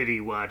Infinity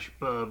Watch,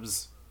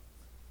 bubs.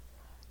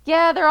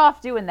 Yeah, they're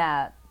off doing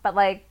that. But,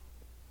 like,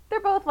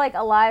 they're both, like,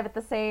 alive at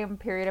the same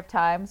period of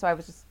time, so I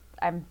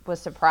was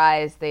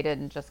surprised they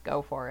didn't just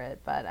go for it.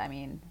 But, I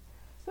mean,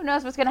 who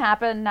knows what's going to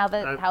happen now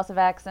that House of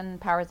X and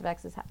Powers of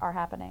X are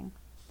happening.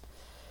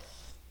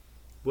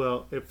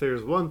 Well, if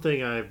there's one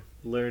thing I've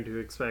learned to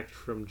expect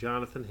from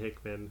Jonathan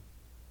Hickman,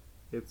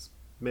 it's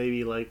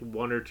maybe like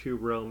one or two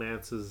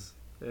romances,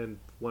 and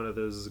one of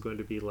those is going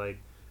to be like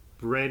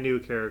brand new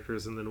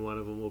characters, and then one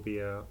of them will be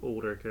a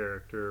older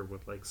character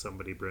with like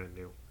somebody brand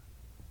new.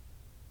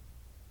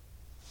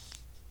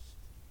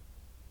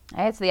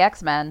 Hey, it's the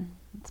X-Men.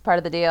 It's part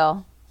of the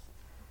deal.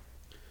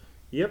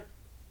 Yep.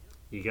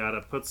 You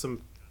gotta put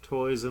some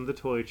toys in the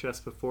toy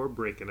chest before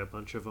breaking a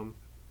bunch of them.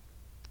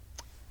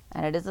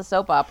 And it is a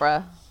soap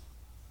opera.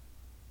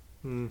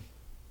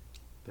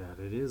 That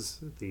it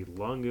is the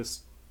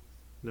longest...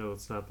 No,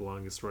 it's not the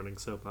longest running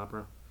soap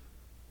opera.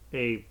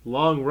 A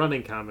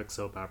long-running comic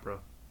soap opera.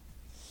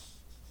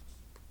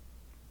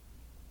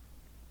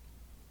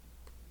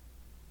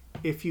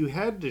 If you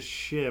had to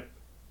ship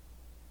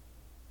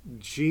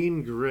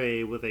Jean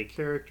Grey with a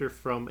character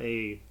from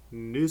a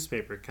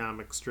newspaper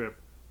comic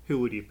strip, who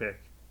would you pick?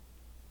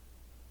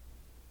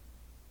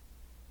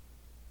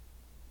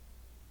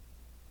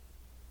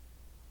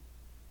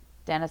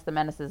 Dennis the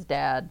Menace's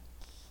dad.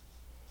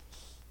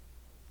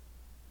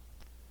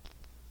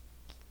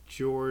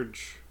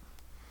 George...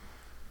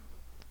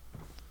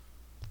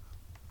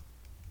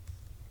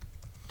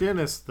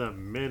 Dennis the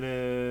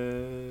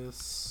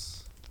Menace...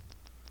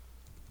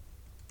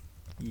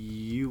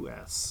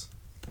 U.S.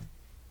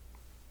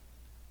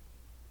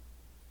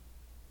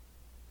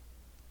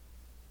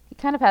 He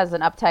kind of has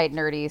an uptight,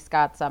 nerdy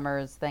Scott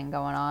Summers thing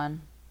going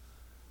on.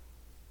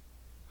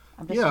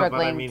 I'm just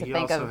struggling to think he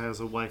also has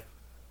a wife.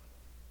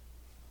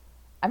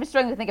 I'm just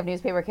struggling to think of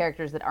newspaper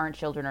characters that aren't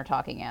children or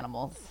talking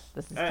animals.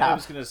 This is tough. I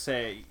was going to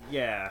say,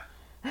 yeah.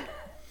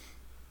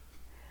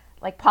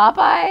 Like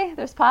Popeye?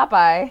 There's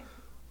Popeye.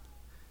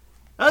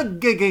 The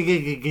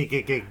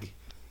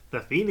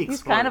Phoenix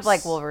He's Force. kind of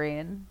like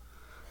Wolverine.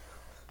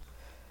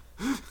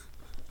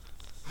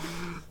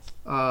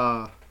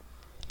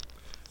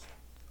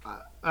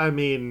 I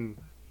mean,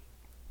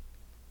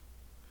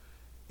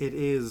 it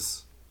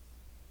is...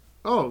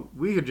 Oh,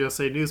 we could just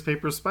say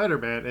newspaper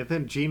Spider-Man, and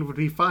then Jean would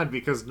be fine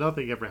because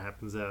nothing ever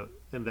happens out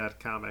in that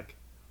comic.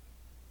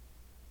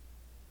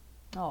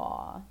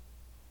 Aww.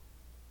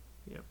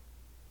 Yep.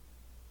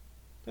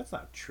 That's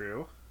not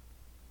true.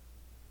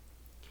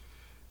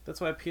 That's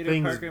why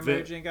Peter Parker and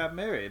Mary Jane got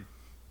married.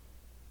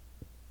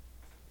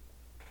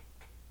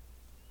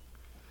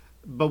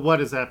 But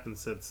what has happened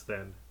since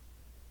then?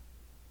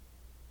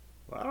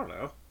 Well, I don't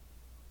know.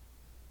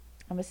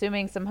 I'm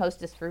assuming some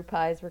Hostess fruit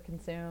pies were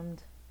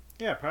consumed.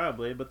 Yeah,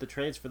 probably, but the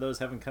trades for those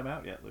haven't come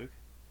out yet, Luke.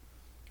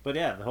 But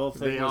yeah, the whole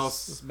thing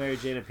was Mary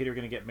Jane and Peter were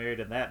going to get married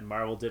in that, and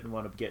Marvel didn't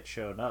want to get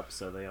shown up,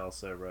 so they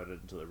also wrote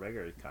it into the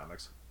regular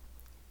comics.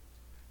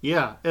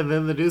 Yeah, and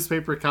then the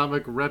newspaper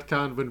comic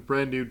retconned when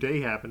Brand New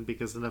Day happened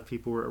because enough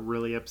people were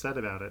really upset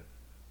about it.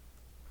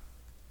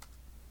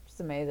 It's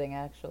amazing,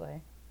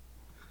 actually.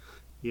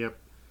 Yep.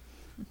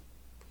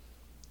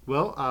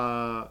 Well,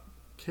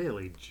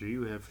 Kaylee, do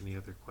you have any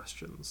other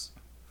questions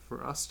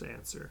for us to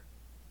answer?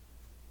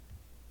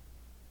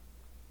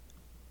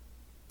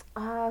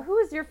 Who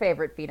is your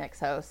favorite Phoenix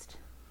host?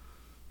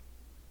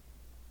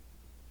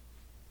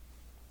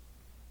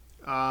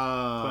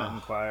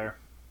 Quentin Quire.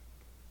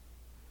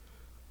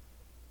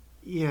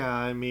 Yeah,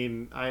 I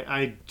mean,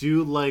 I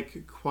do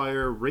like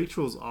Choir.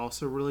 Rachel's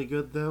also really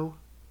good, though.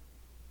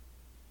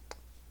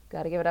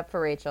 Gotta give it up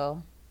for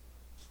Rachel.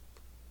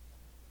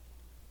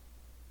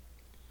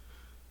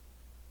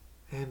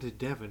 And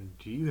Devin,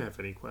 do you have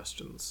any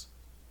questions?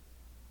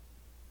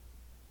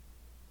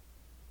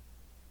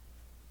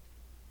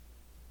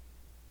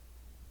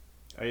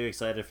 Are you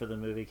excited for the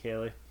movie,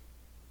 Kaylee?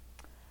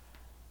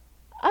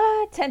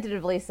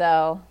 Tentatively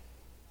so.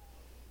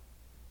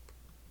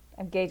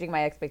 I'm gauging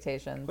my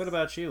expectations. What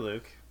about you,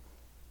 Luke?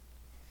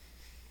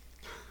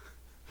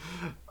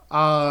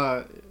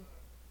 Uh,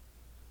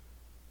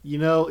 you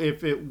know,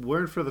 if it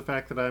weren't for the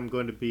fact that I'm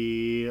going to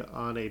be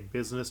on a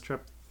business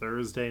trip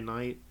Thursday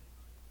night,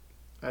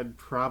 I'd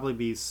probably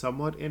be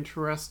somewhat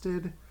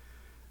interested.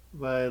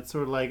 But it's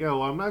sort of like,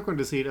 oh, I'm not going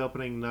to see it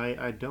opening night.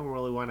 I don't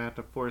really want to have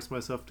to force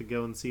myself to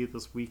go and see it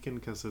this weekend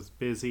because it's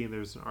busy and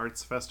there's an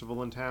arts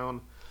festival in town.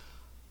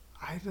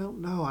 I don't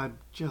know. I'm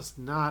just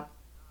not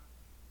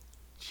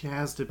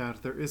jazzed about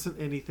it. There isn't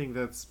anything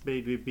that's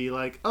made me be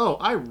like, oh,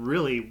 I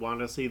really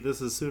want to see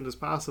this as soon as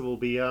possible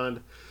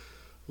beyond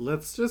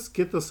let's just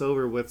get this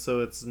over with so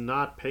it's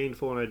not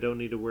painful and I don't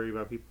need to worry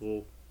about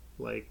people,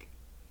 like,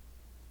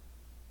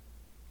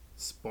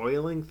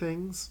 spoiling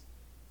things.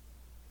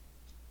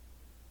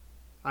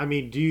 I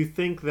mean, do you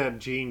think that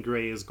Jean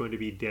Grey is going to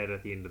be dead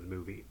at the end of the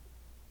movie?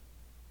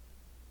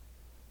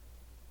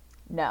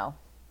 No.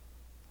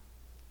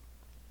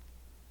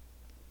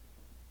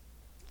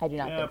 I do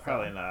not Yeah, think so.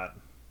 probably not.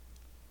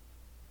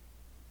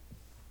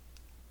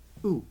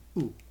 Ooh,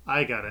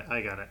 I got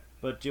it.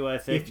 But do I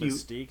think If you-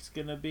 Mystique's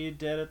gonna be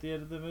dead at the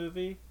end of the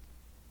movie?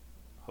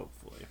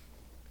 Hopefully.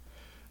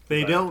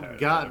 They I'm don't tired of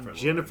got Jennifer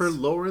Jennifer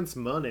Lawrence. Lawrence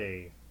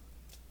money.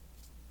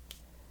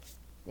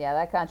 Yeah,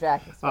 that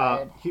contract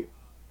expired.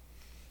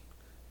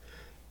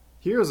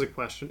 Here's a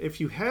question. If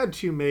you had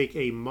to make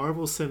a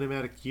Marvel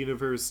Cinematic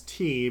Universe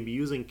team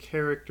using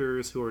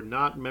characters who are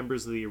not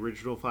members of the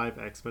original 5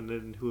 X-Men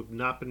and who have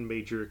not been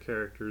major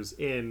characters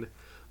in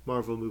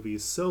Marvel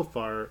movies so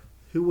far,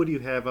 who would you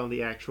have on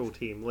the actual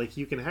team? Like,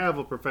 you can have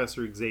a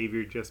Professor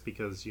Xavier just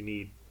because you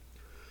need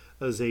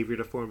a Xavier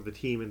to form the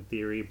team in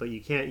theory, but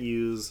you can't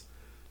use,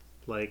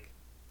 like,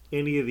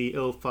 any of the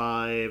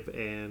O5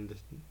 and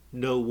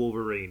no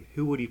Wolverine.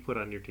 Who would you put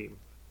on your team?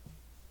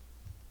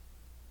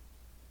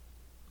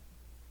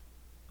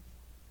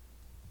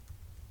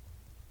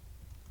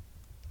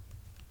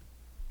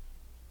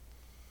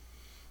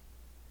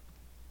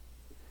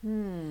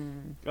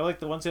 Or like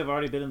the ones who have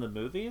already been in the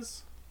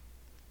movies?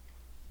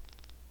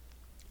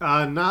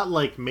 Not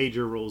like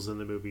major roles in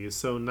the movies,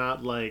 so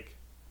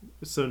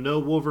no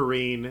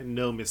Wolverine,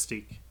 no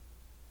Mystique,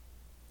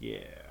 Yeah.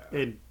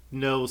 and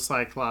no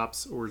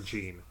Cyclops or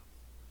Jean.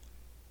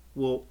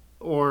 Well,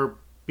 or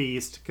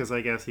Beast, because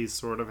I guess he's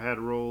sort of had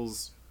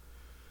roles,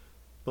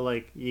 but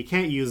like you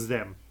can't use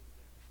them.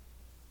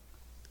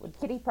 Would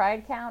Kitty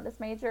Pryde count as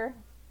major?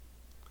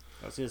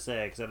 I was gonna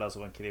say, because I'd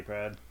also want Kitty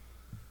Pryde.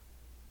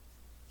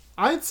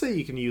 I'd say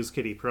you can use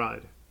Kitty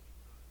Pryde.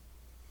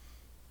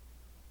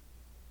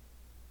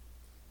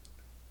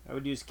 I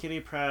would use Kitty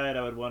Pryde.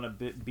 I would want a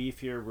bit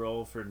beefier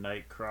role for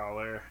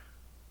Nightcrawler.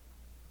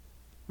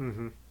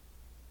 Mm-hmm.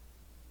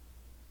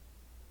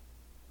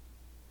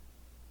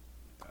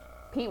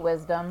 Pete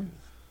Wisdom.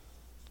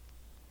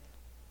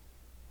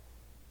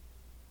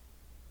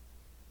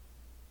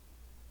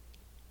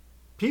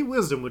 Pete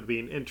Wisdom would be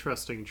an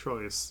interesting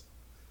choice.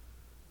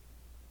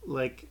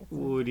 Like,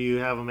 would you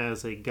have him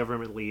as a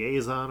government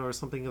liaison or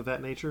something of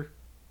that nature?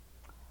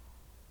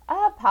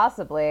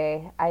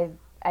 Possibly. I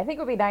think it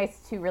would be nice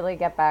to really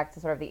get back to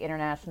sort of the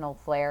international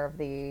flair of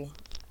the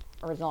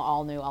original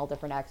all new, all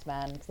different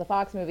X-Men. Because the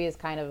Fox movie has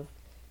kind of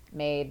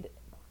made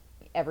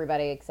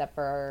everybody except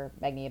for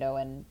Magneto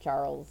and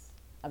Charles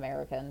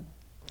American.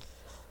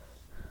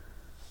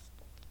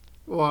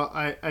 Well,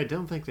 I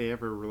don't think they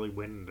ever really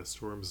went into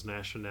Storm's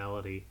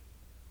nationality.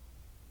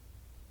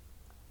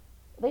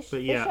 They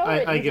yeah, show I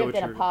it get Egypt what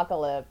in you're-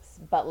 Apocalypse,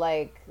 but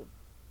like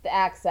the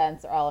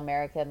accents are all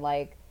American.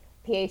 Like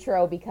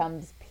Pietro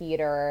becomes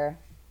Peter.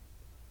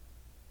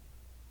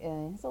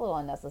 It's a little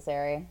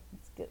unnecessary.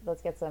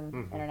 Let's get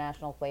some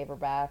international flavor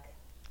back.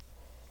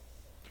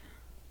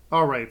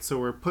 All right, so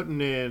we're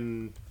putting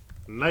in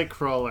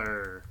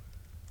Nightcrawler,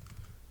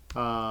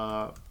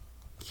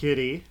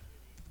 Kitty.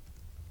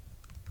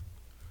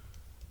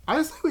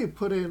 I say we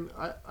put in.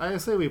 I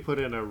say we put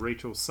in a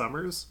Rachel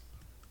Summers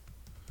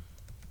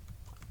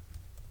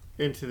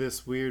into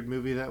this weird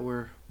movie that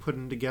we're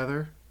putting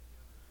together.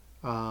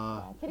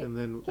 And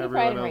then Kitty Pryde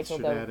everyone and else Rachel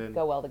should add in.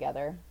 go well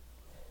together.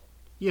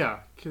 Yeah,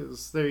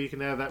 because there you can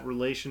have that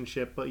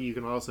relationship, but you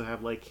can also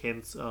have like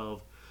hints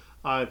of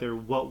either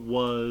what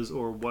was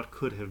or what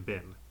could have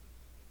been.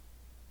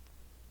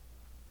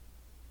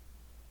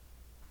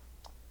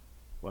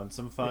 Want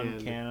some fun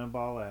And-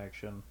 cannonball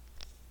action?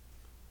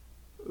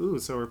 Ooh,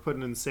 so we're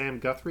putting in Sam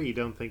Guthrie. You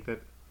don't think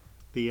that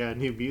the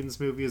New Mutants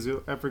movie is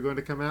ever going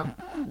to come out?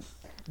 That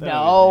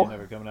No. movie's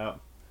never coming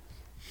out.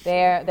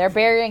 They're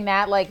burying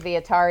that like the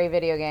Atari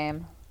video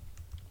game.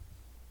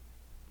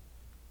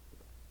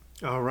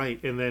 All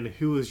right, and then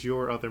who is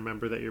your other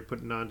member that you're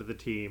putting onto the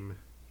team,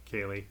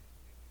 Kaylee?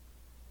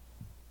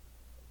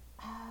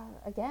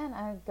 Again,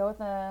 I go with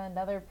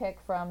another pick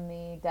from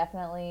the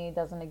definitely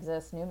doesn't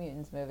exist New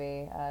Mutants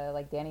movie,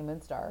 like Danny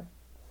Moonstar.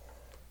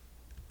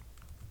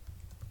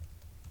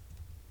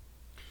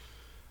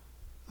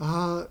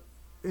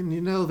 And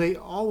you know, they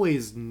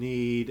always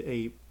need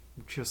a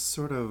just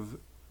sort of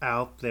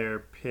out there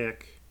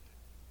pick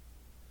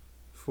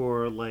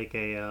for like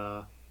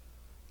a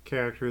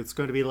character that's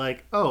going to be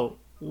like, oh,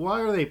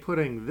 why are they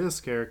putting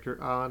this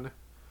character on?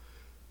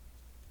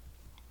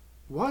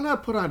 Why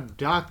not put on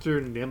Dr.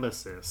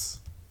 Nemesis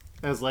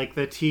as like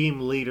the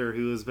team leader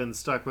who has been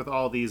stuck with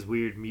all these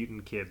weird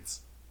mutant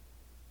kids?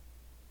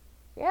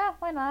 Yeah,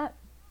 why not?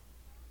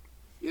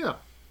 Yeah,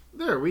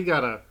 there, we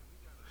got a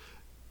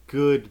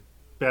good,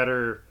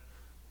 better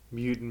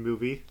mutant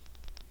movie.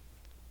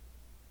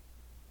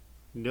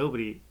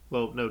 Nobody,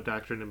 well, no,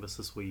 Dr.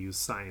 Nemesis will use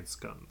science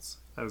guns.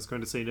 I was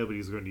going to say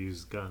nobody's going to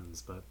use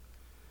guns, but,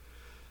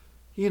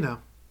 you know,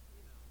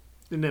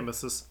 the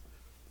Nemesis.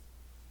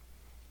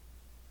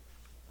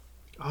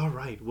 All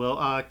right, well,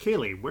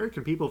 Kaylee, where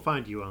can people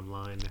find you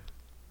online?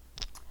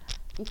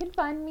 You can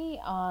find me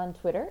on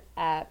Twitter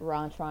at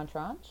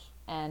RonchRonchRonch,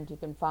 and you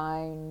can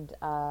find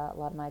a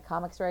lot of my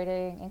comics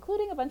writing,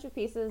 including a bunch of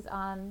pieces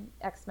on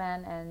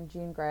X-Men and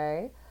Jean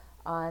Grey,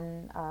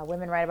 on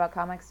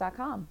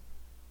WomenWriteAboutComics.com.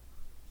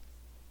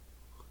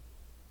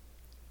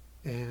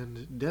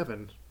 And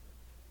Devin.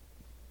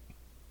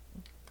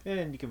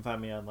 And you can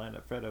find me online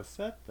at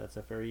FreddoFett. That's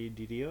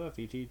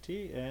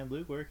FreddoFett. And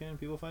Luke, where can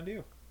people find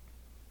you?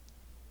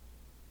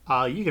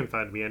 You can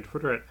find me on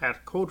Twitter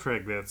at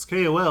Koltreg. That's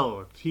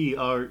KOLTREG.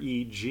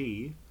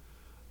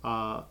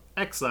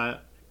 X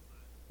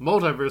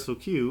Multiversal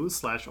Q /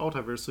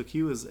 Altiversal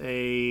Q is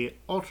a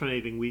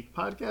alternating week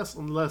podcast,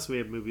 unless we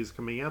have movies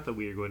coming out that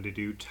we are going to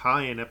do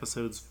tie-in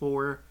episodes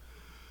for.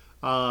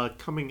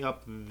 Coming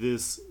up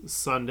this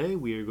Sunday,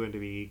 we are going to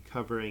be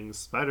covering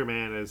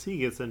Spider-Man as he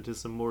gets into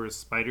some more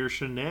spider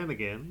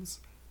shenanigans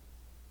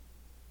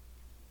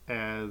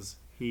as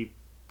he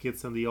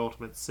gets in the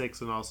Ultimate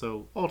Six, and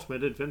also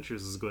Ultimate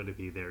Adventures is going to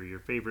be there, your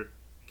favorite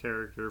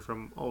character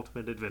from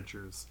Ultimate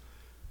Adventures.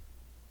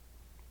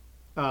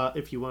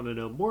 If you want to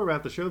know more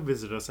about the show,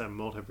 visit us at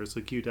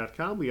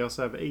multiversalq.com. We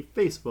also have a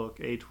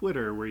Facebook, a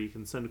Twitter, where you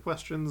can send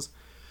questions,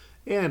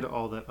 and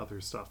all that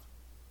other stuff.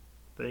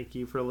 Thank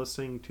you for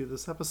listening to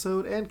this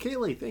episode, and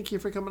Kaylee, thank you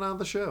for coming on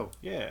the show.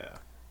 Yeah.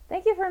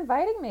 Thank you for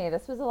inviting me.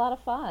 This was a lot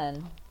of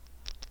fun.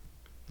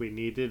 We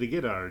needed to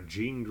get our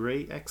Jean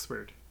Grey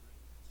expert.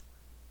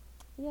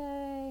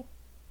 Yay.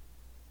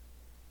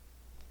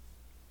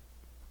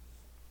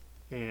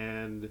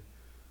 And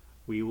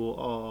we will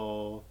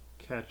all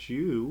catch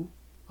you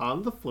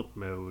on the flip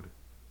mode.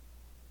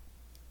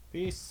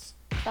 Peace.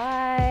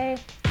 Bye.